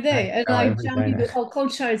day. And I Every jump day into now.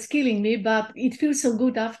 culture, it's killing me, but it feels so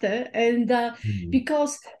good after. And Mm.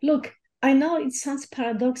 because look, I know it sounds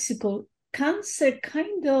paradoxical. Cancer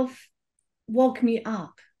kind of woke me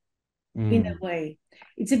up in a way.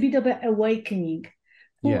 It's a bit of an awakening.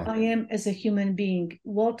 Who Yeah. I am as a human being,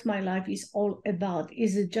 what my life is all about.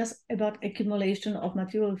 Is it just about accumulation of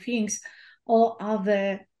material things, or are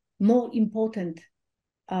there more important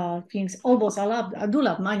things? Almost, I do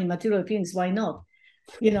love money, material things. Why not?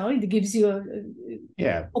 It gives you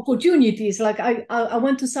Yeah. opportunities. Like I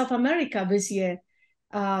went to South America this year.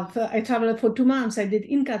 I traveled for 2 months. I did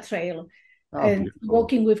Inca Trail Oh, and beautiful.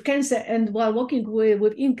 walking with cancer. And while walking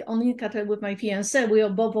with Inca Trail with my fiance, we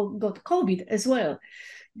both got COVID as well.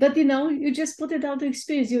 But you just put it out to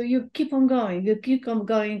experience. You keep on going. You keep on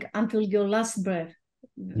going until your last breath.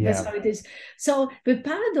 That's how it is. So the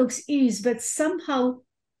paradox is that somehow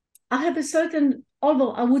I have a certain,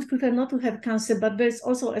 although I would prefer not to have cancer, but there's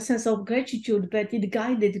also a sense of gratitude that it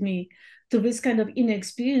guided me to this kind of inner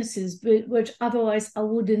experiences, which otherwise I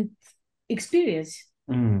wouldn't experience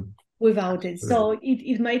without it. So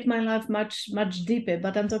it made my life much, much deeper.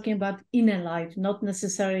 But I'm talking about inner life, not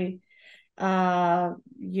necessarily, that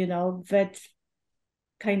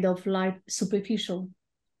kind of life superficial.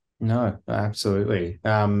 No, absolutely.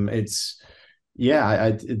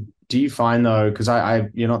 Do you find though, because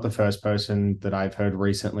you're not the first person that I've heard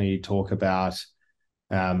recently talk about,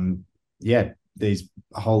 these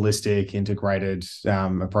holistic, integrated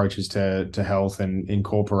approaches to health and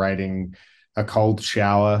incorporating a cold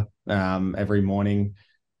shower every morning.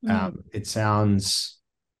 It sounds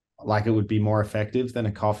like it would be more effective than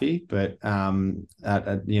a coffee, but waking.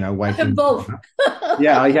 I have both.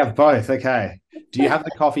 Yeah, you have both. Okay. Do you have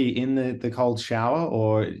the coffee in the cold shower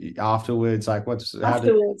or afterwards? Like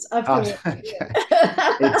afterwards? Okay.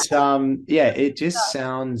 It's it just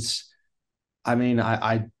sounds. I mean,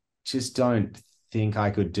 I just don't think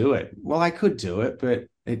I could do it. Well, I could do it, but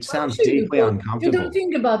it sounds deeply uncomfortable. You don't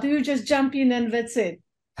think about it. You just jump in and that's it.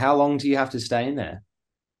 How long do you have to stay in there?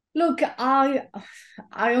 Look, I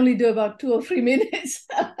only do about 2 or 3 minutes.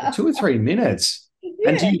 2 or 3 minutes. Yeah.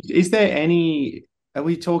 And is there any? Are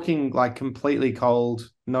we talking like completely cold?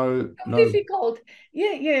 Completely cold.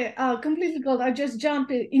 Yeah, completely cold. I just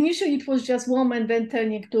jumped. Initially, it was just warm, and then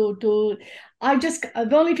turning to. The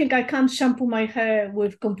only thing I can't shampoo my hair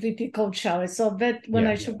with completely cold shower. So that when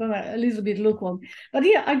I shampoo a little bit lukewarm. But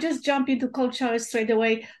yeah, I just jump into cold shower straight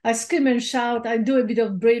away. I scream and shout. I do a bit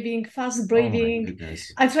of breathing, fast breathing. Oh my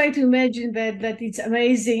goodness. I try to imagine that it's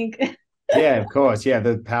amazing. Yeah, of course. Yeah,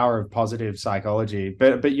 the power of positive psychology.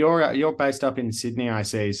 But you're based up in Sydney, I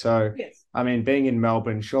see. So yes. I mean, being in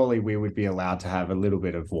Melbourne, surely we would be allowed to have a little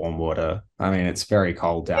bit of warm water. I mean, it's very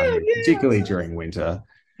cold down here, particularly during winter.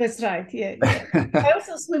 That's right. Yeah. I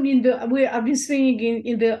also swim I've been swimming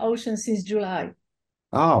in the ocean since July.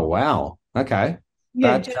 Oh wow. Okay.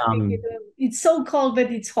 Yeah, it's so cold that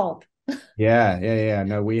it's hot. Yeah.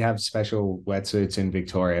 No, we have special wetsuits in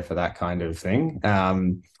Victoria for that kind of thing.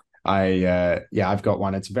 I've got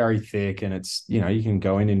one. It's very thick and it's, you can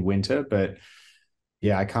go in winter, but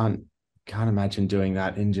yeah, I can't imagine doing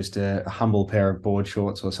that in just a humble pair of board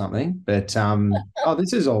shorts or something. But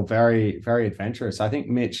this is all very, very adventurous. I think,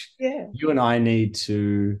 Mitch, you and I need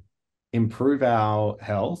to improve our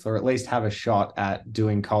health, or at least have a shot at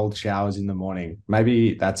doing cold showers in the morning.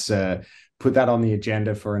 Maybe that's put that on the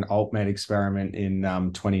agenda for an AltMed experiment in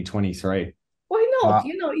 2023. Why not?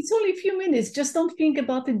 It's only a few minutes. Just don't think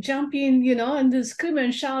about it. Jump in, and the scream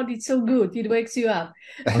and shout. It's so good. It wakes you up.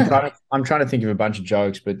 I'm trying to think of a bunch of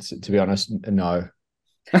jokes, but to be honest, no.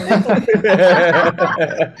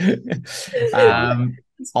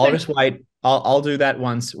 I'll just wait. I'll do that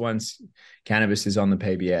once cannabis is on the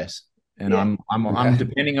PBS, and I'm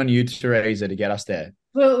depending on you, Teresa, to get us there.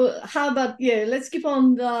 Well, how about, let's keep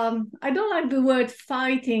on, I don't like the word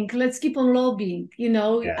fighting. Let's keep on lobbying,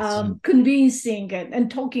 convincing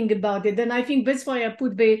and talking about it. And I think that's why I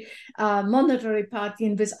put the monetary part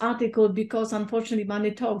in this article, because unfortunately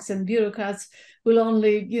money talks, and bureaucrats will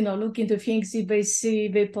only, look into things if they see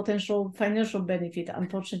the potential financial benefit.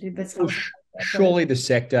 Unfortunately, that's how. Surely the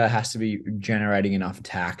sector has to be generating enough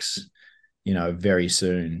tax, very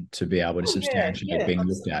soon to be able to substantiate being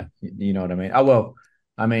looked at. You know what I mean? Oh, well,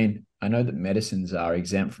 I mean, I know that medicines are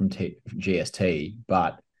exempt from GST,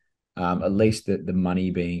 but at least the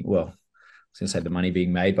money being, going to say the money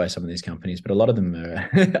being made by some of these companies, but a lot of them are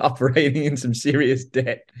operating in some serious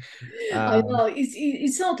debt. I know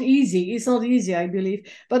it's not easy. It's not easy, I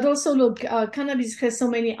believe. But also, look, cannabis has so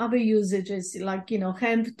many other usages, like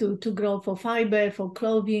hemp to grow for fiber, for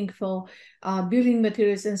clothing, for building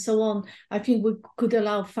materials, and so on. I think we could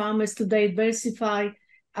allow farmers to diversify,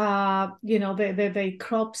 their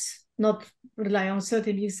crops, not rely on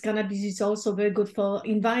certain things. Cannabis is also very good for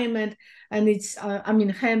environment, and it's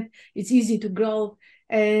hemp. It's easy to grow.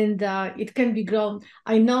 And it can be grown.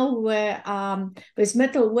 I know where there's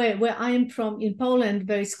metal, where I am from in Poland,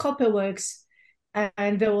 there is copper works,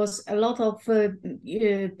 and there was a lot of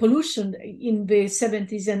pollution in the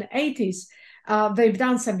 70s and 80s. They've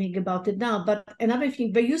done something about it now. But another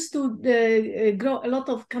thing, they used to grow a lot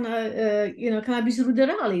of cannabis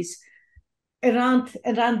ruderalis around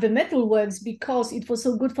the metal works because it was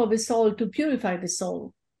so good for the soil, to purify the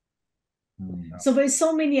soil. So there's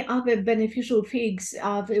so many other beneficial things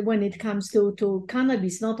when it comes to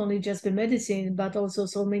cannabis, not only just the medicine, but also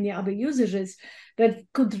so many other usages that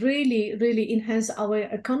could really, really enhance our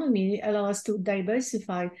economy, allow us to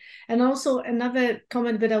diversify. And also another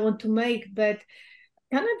comment that I want to make, that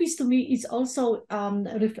cannabis to me is also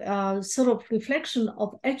sort of reflection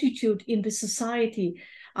of attitude in the society.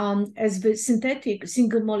 As the synthetic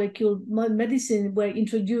single molecule medicine were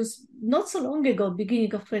introduced not so long ago,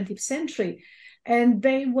 beginning of 20th century, and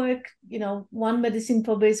they work, one medicine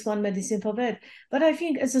for this, one medicine for that. But I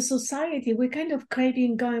think as a society, we're kind of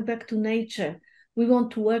craving going back to nature. We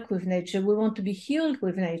want to work with nature. We want to be healed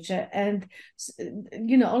with nature. And,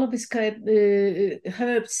 all of these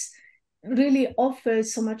herbs really offer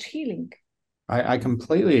so much healing. I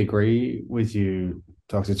completely agree with you,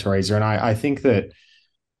 Dr. Teresa. And I think that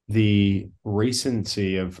the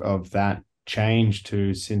recency of that change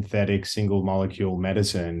to synthetic single molecule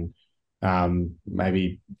medicine,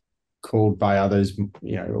 maybe called by others,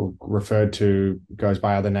 or referred to, goes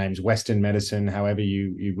by other names, Western medicine, however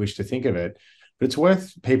you wish to think of it. But it's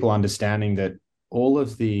worth people understanding that all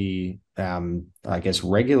of the,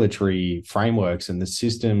 regulatory frameworks and the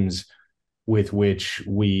systems with which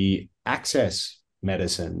we access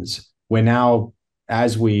medicines, we're now,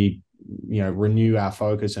 as we renew our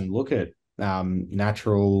focus and look at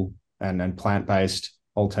natural and plant-based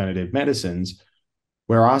alternative medicines,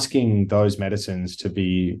 we're asking those medicines to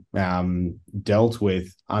be dealt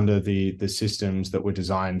with under the systems that were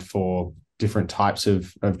designed for different types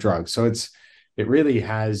of drugs. So it really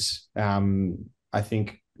has, I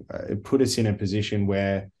think, put us in a position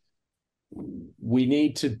where we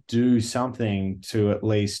need to do something to at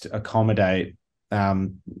least accommodate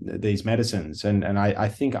these medicines. And I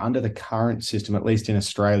think under the current system, at least in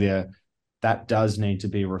Australia, that does need to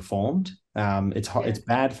be reformed. It's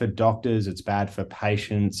bad for doctors. It's bad for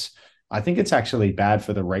patients. I think it's actually bad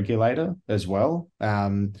for the regulator as well.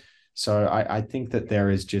 So I think that there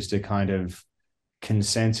is just a kind of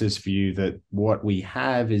consensus view that what we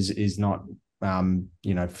have is not,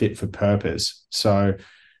 fit for purpose. So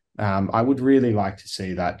I would really like to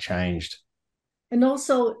see that changed. And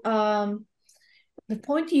also, the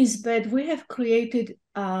point is that we have created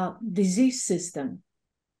a disease system,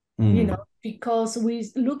 because we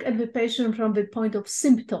look at the patient from the point of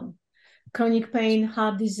symptom, chronic pain,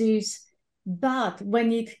 heart disease. But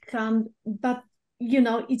when it's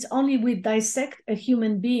only we dissect a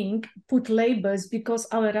human being, put labels, because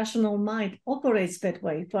our rational mind operates that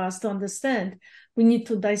way. For us to understand, we need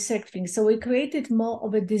to dissect things. So we created more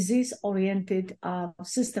of a disease-oriented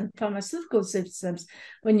system, pharmaceutical systems,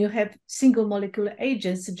 when you have single molecular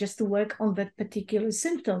agents just to work on that particular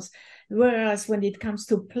symptoms. Whereas when it comes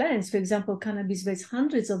to plants, for example, cannabis, there's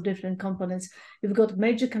hundreds of different components. You've got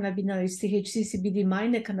major cannabinoids, THC, CBD,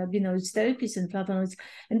 minor cannabinoids, therapies, and flavonoids,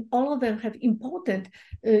 and all of them have important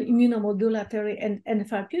immunomodulatory and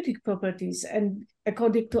therapeutic properties. And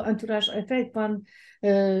according to entourage effect, one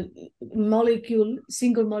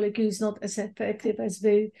single molecule is not as effective as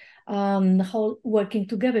the whole working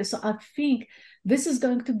together. So I think this is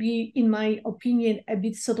going to be, in my opinion, a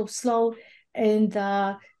bit sort of slow and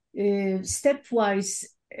stepwise,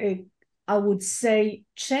 I would say,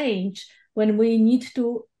 change, when we need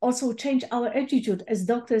to also change our attitude as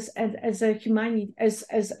doctors and as a humanity, as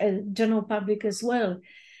a general public as well,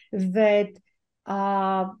 that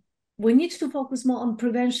we need to focus more on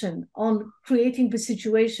prevention, on creating the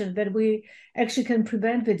situation that we actually can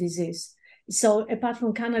prevent the disease. So apart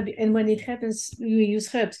from cannabis, and when it happens, you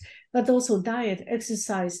use herbs, but also diet,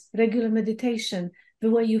 exercise, regular meditation, the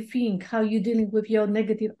way you think, how you're dealing with your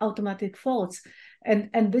negative automatic thoughts.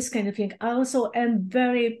 and this kind of thing. I also am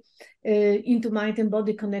very into mind and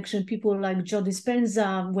body connection, people like Joe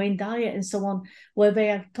Dispenza, Wayne Dyer, and so on, where they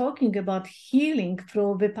are talking about healing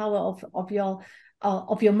through the power of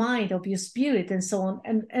your mind, of your spirit, and so on.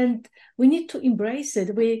 And we need to embrace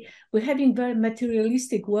it. We're having very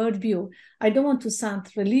materialistic worldview. I don't want to sound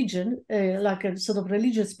religion, like a sort of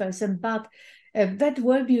religious person, but that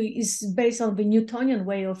worldview is based on the Newtonian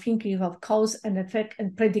way of thinking of cause and effect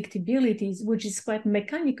and predictability, which is quite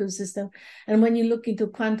mechanical system. And when you look into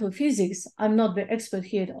quantum physics, I'm not the expert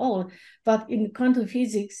here at all, but in quantum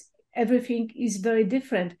physics, everything is very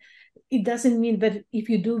different. It doesn't mean that if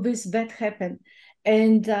you do this, that happens.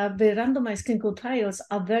 And the randomized clinical trials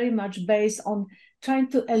are very much based on trying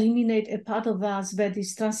to eliminate a part of us that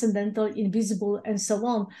is transcendental, invisible, and so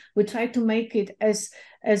on. We try to make it as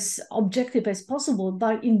objective as possible.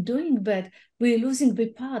 But in doing that, we're losing the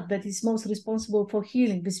part that is most responsible for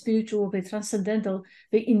healing, the spiritual, the transcendental,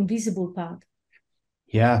 the invisible part.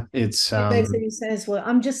 Yeah, it's it makes any sense. Well,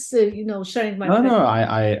 I'm just sharing my no,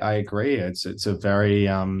 I agree. It's a very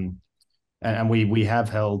and we have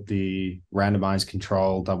held the randomized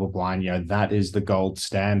control double blind, that is the gold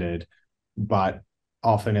standard, but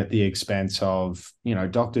often at the expense of,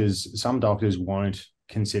 some doctors won't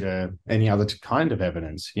consider any other kind of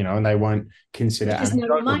evidence, and they won't consider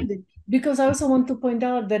anecdotal. Because I also want to point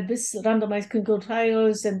out that this randomized clinical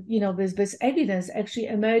trials and this evidence actually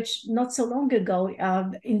emerged not so long ago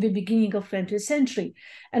in the beginning of 20th century.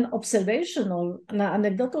 And observational and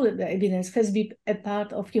anecdotal evidence has been a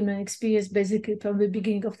part of human experience basically from the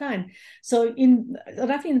beginning of time. So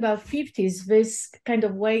roughly in about 50s, this kind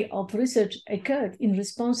of way of research occurred in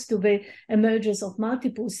response to the emergence of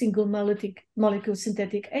multiple single molecule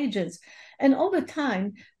synthetic agents. And over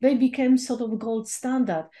time, they became sort of gold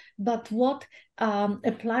standard. But what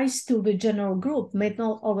applies to the general group may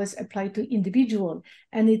not always apply to individual.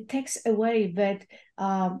 And it takes away that,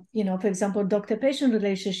 for example, doctor-patient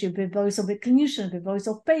relationship, the voice of the clinician, the voice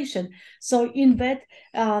of patient. So in that,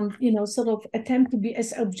 sort of attempt to be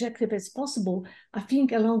as objective as possible, I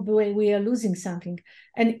think along the way we are losing something.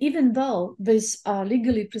 And even though these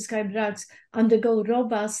legally prescribed drugs undergo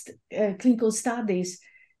robust clinical studies,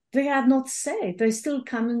 they are not safe. They're still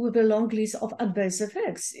coming with a long list of adverse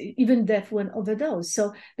effects, even death when overdose.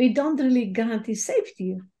 So they don't really guarantee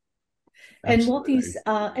safety. Absolutely. And what is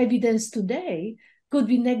evidence today could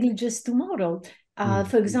be negligence tomorrow.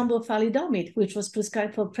 For example, thalidomide, which was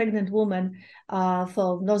prescribed for pregnant women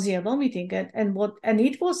for nausea, vomiting, and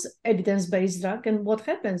it was evidence-based drug. And what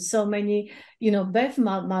happens? So many, birth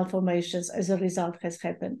malformations as a result has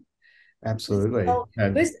happened. Absolutely. So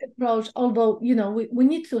this approach, although, we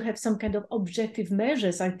need to have some kind of objective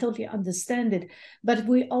measures, I totally understand it, but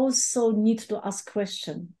we also need to ask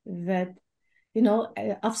questions that,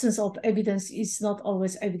 absence of evidence is not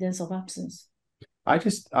always evidence of absence.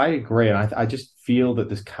 I agree. And I just feel that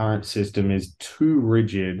this current system is too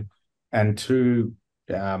rigid and too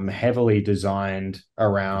heavily designed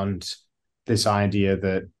around this idea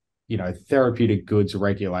that, therapeutic goods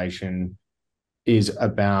regulation is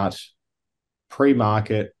about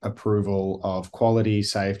pre-market approval of quality,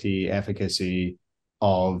 safety, efficacy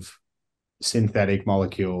of synthetic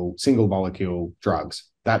single molecule drugs.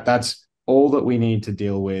 That's all that we need to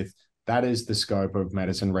deal with. That is the scope of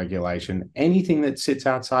medicine regulation. Anything that sits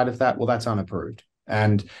outside of that, well, that's unapproved.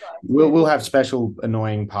 And we'll have special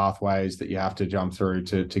annoying pathways that you have to jump through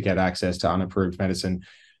to get access to unapproved medicine.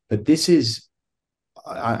 But this is,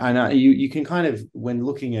 I know you can kind of, when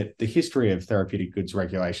looking at the history of therapeutic goods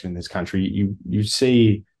regulation in this country, you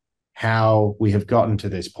see how we have gotten to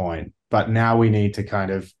this point. But now we need to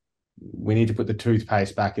put the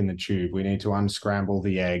toothpaste back in the tube. We need to unscramble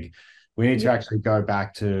the egg. We need to actually go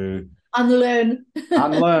back to unlearn.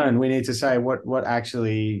 We need to say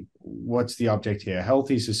what's the object here?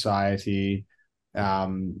 Healthy society.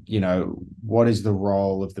 What is the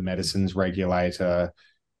role of the medicines regulator?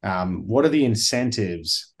 What are the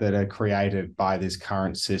incentives that are created by this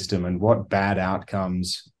current system, and what bad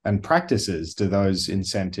outcomes and practices do those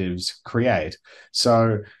incentives create?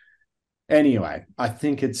 So anyway, I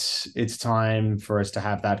think it's time for us to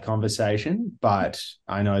have that conversation, but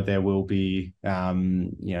I know there will be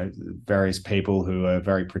various people who are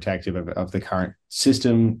very protective of the current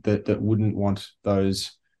system that wouldn't want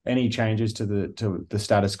any changes to the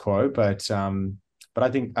status quo, but I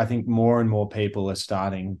think more and more people are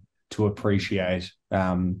starting to appreciate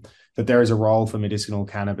that there is a role for medicinal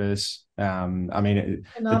cannabis. The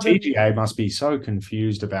TGA must be so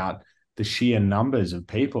confused about the sheer numbers of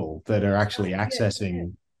people that are actually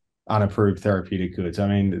accessing unapproved therapeutic goods. I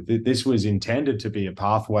mean, this was intended to be a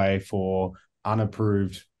pathway for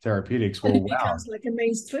unapproved therapeutics. Well, it becomes like a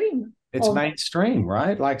mainstream. It's mainstream,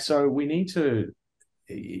 right? Like, so we need to,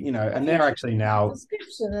 and they're actually now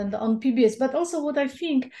prescription and on PBS. But also, what I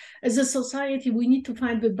think as a society, we need to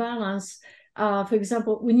find the balance. For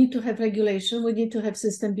example, we need to have regulation, we need to have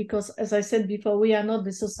system, because as I said before, we are not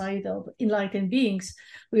the society of enlightened beings.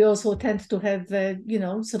 We also tend to have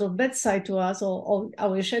sort of bad side to us, or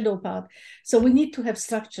our shadow part. So we need to have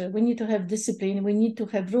structure, we need to have discipline, we need to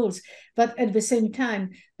have rules. But at the same time,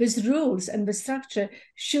 these rules and the structure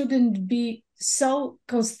shouldn't be so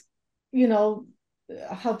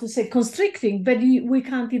constricting, but we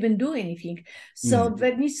can't even do anything. So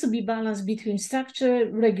there needs to be balance between structure,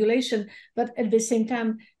 regulation, but at the same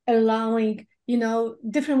time allowing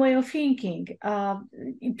different way of thinking. I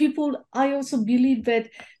also believe that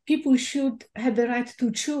people should have the right to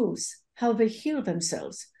choose how they heal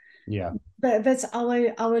themselves. Yeah, that's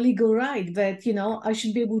our legal right, that I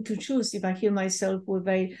should be able to choose if I heal myself with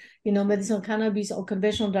a medicinal cannabis or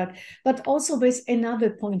conventional drug. But also there's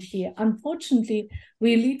another point here. Unfortunately,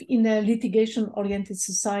 we live in a litigation-oriented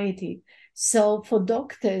society. So for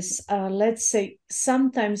doctors, let's say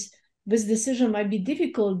sometimes this decision might be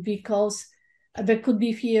difficult because there could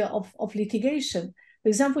be fear of litigation. For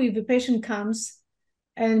example, if the patient comes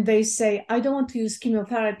and they say, I don't want to use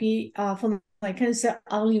chemotherapy for my cancer,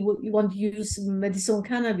 I only want to use medicinal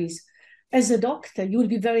cannabis. As a doctor, you will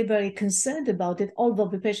be very, very concerned about it, although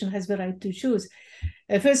the patient has the right to choose.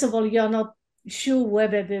 First of all, you're not sure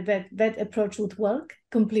whether that approach would work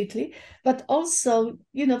completely, but also,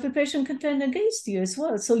 the patient can turn against you as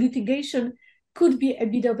well. So litigation could be a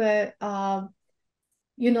bit of a,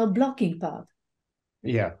 blocking part.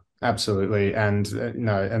 Yeah, absolutely. And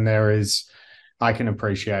and there is, I can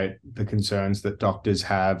appreciate the concerns that doctors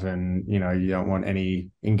have, and you don't want any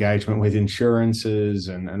engagement with insurances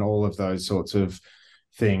and all of those sorts of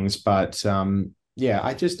things. But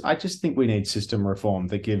I just think we need system reform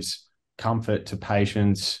that gives comfort to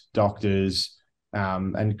patients, doctors,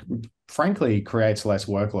 and frankly creates less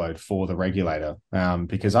workload for the regulator,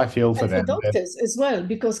 because I feel for them, doctors as well,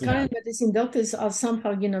 because current medicine doctors are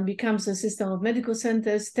somehow becomes a system of medical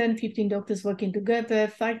centers, 10-15 doctors working together,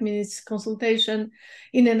 5 minutes consultation,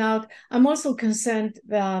 in and out. I'm also concerned,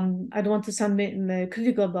 I don't want to sound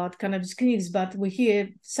critical about cannabis clinics, but we hear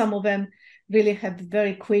some of them really have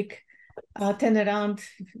very quick turnaround,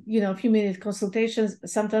 few minute consultations.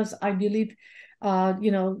 Sometimes I believe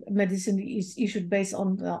medicine is issued based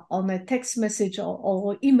on a text message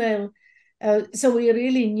or email. So we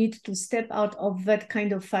really need to step out of that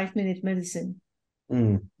kind of 5-minute medicine.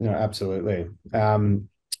 No, absolutely.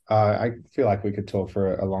 I feel like we could talk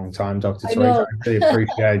for a long time, Dr. Teresa. I really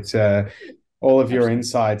appreciate all of your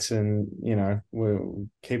insights, and we'll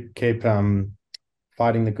keep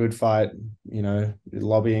fighting the good fight,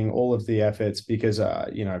 lobbying all of the efforts, because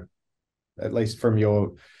at least from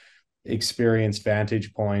your experienced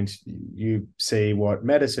vantage point, you see what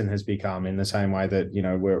medicine has become, in the same way that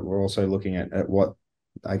we're also looking at what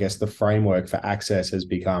I guess the framework for access has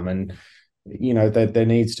become, and that there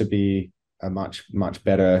needs to be a much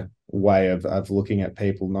better way of looking at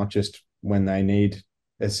people, not just when they need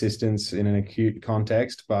assistance in an acute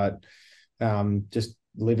context, but just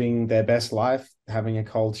living their best life, having a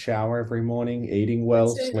cold shower every morning, eating well,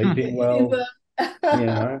 sleeping well.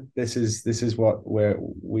 This is what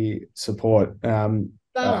we support.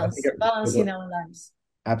 Balance in our lives.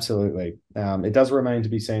 Absolutely. It does remain to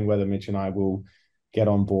be seen whether Mitch and I will get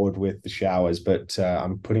on board with the showers, but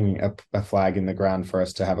I'm putting a flag in the ground for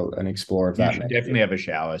us to have an explore of that. You should definitely have a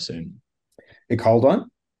shower soon. A cold one?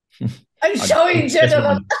 I'm showing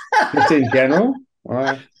general. Just in general?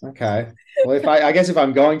 Well, okay. Well, I guess if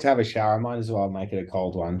I'm going to have a shower, I might as well make it a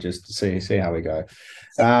cold one, just to see how we go.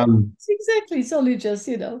 Exactly. It's only just,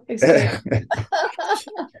 exactly.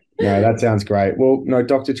 No, that sounds great. Well, no,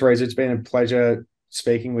 Dr. Teresa, it's been a pleasure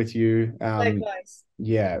speaking with you. Likewise.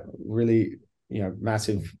 Yeah, really,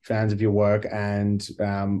 massive fans of your work, and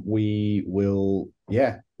we will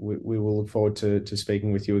look forward to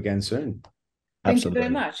speaking with you again soon. Thank you very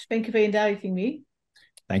much. Thank you for inviting me.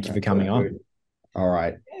 Thank you for coming on. All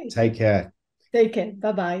right. Okay. Take care. Take care.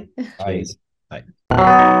 Bye-bye. Bye. Bye.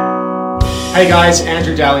 Hey guys,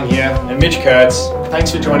 Andrew Dowling here and Mitch Kurtz.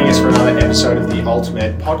 Thanks for joining us for another episode of the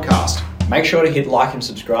Ultimate Podcast. Make sure to hit like and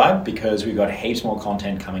subscribe, because we've got heaps more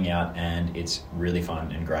content coming out and it's really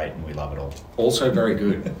fun and great and we love it all. Also very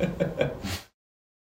good.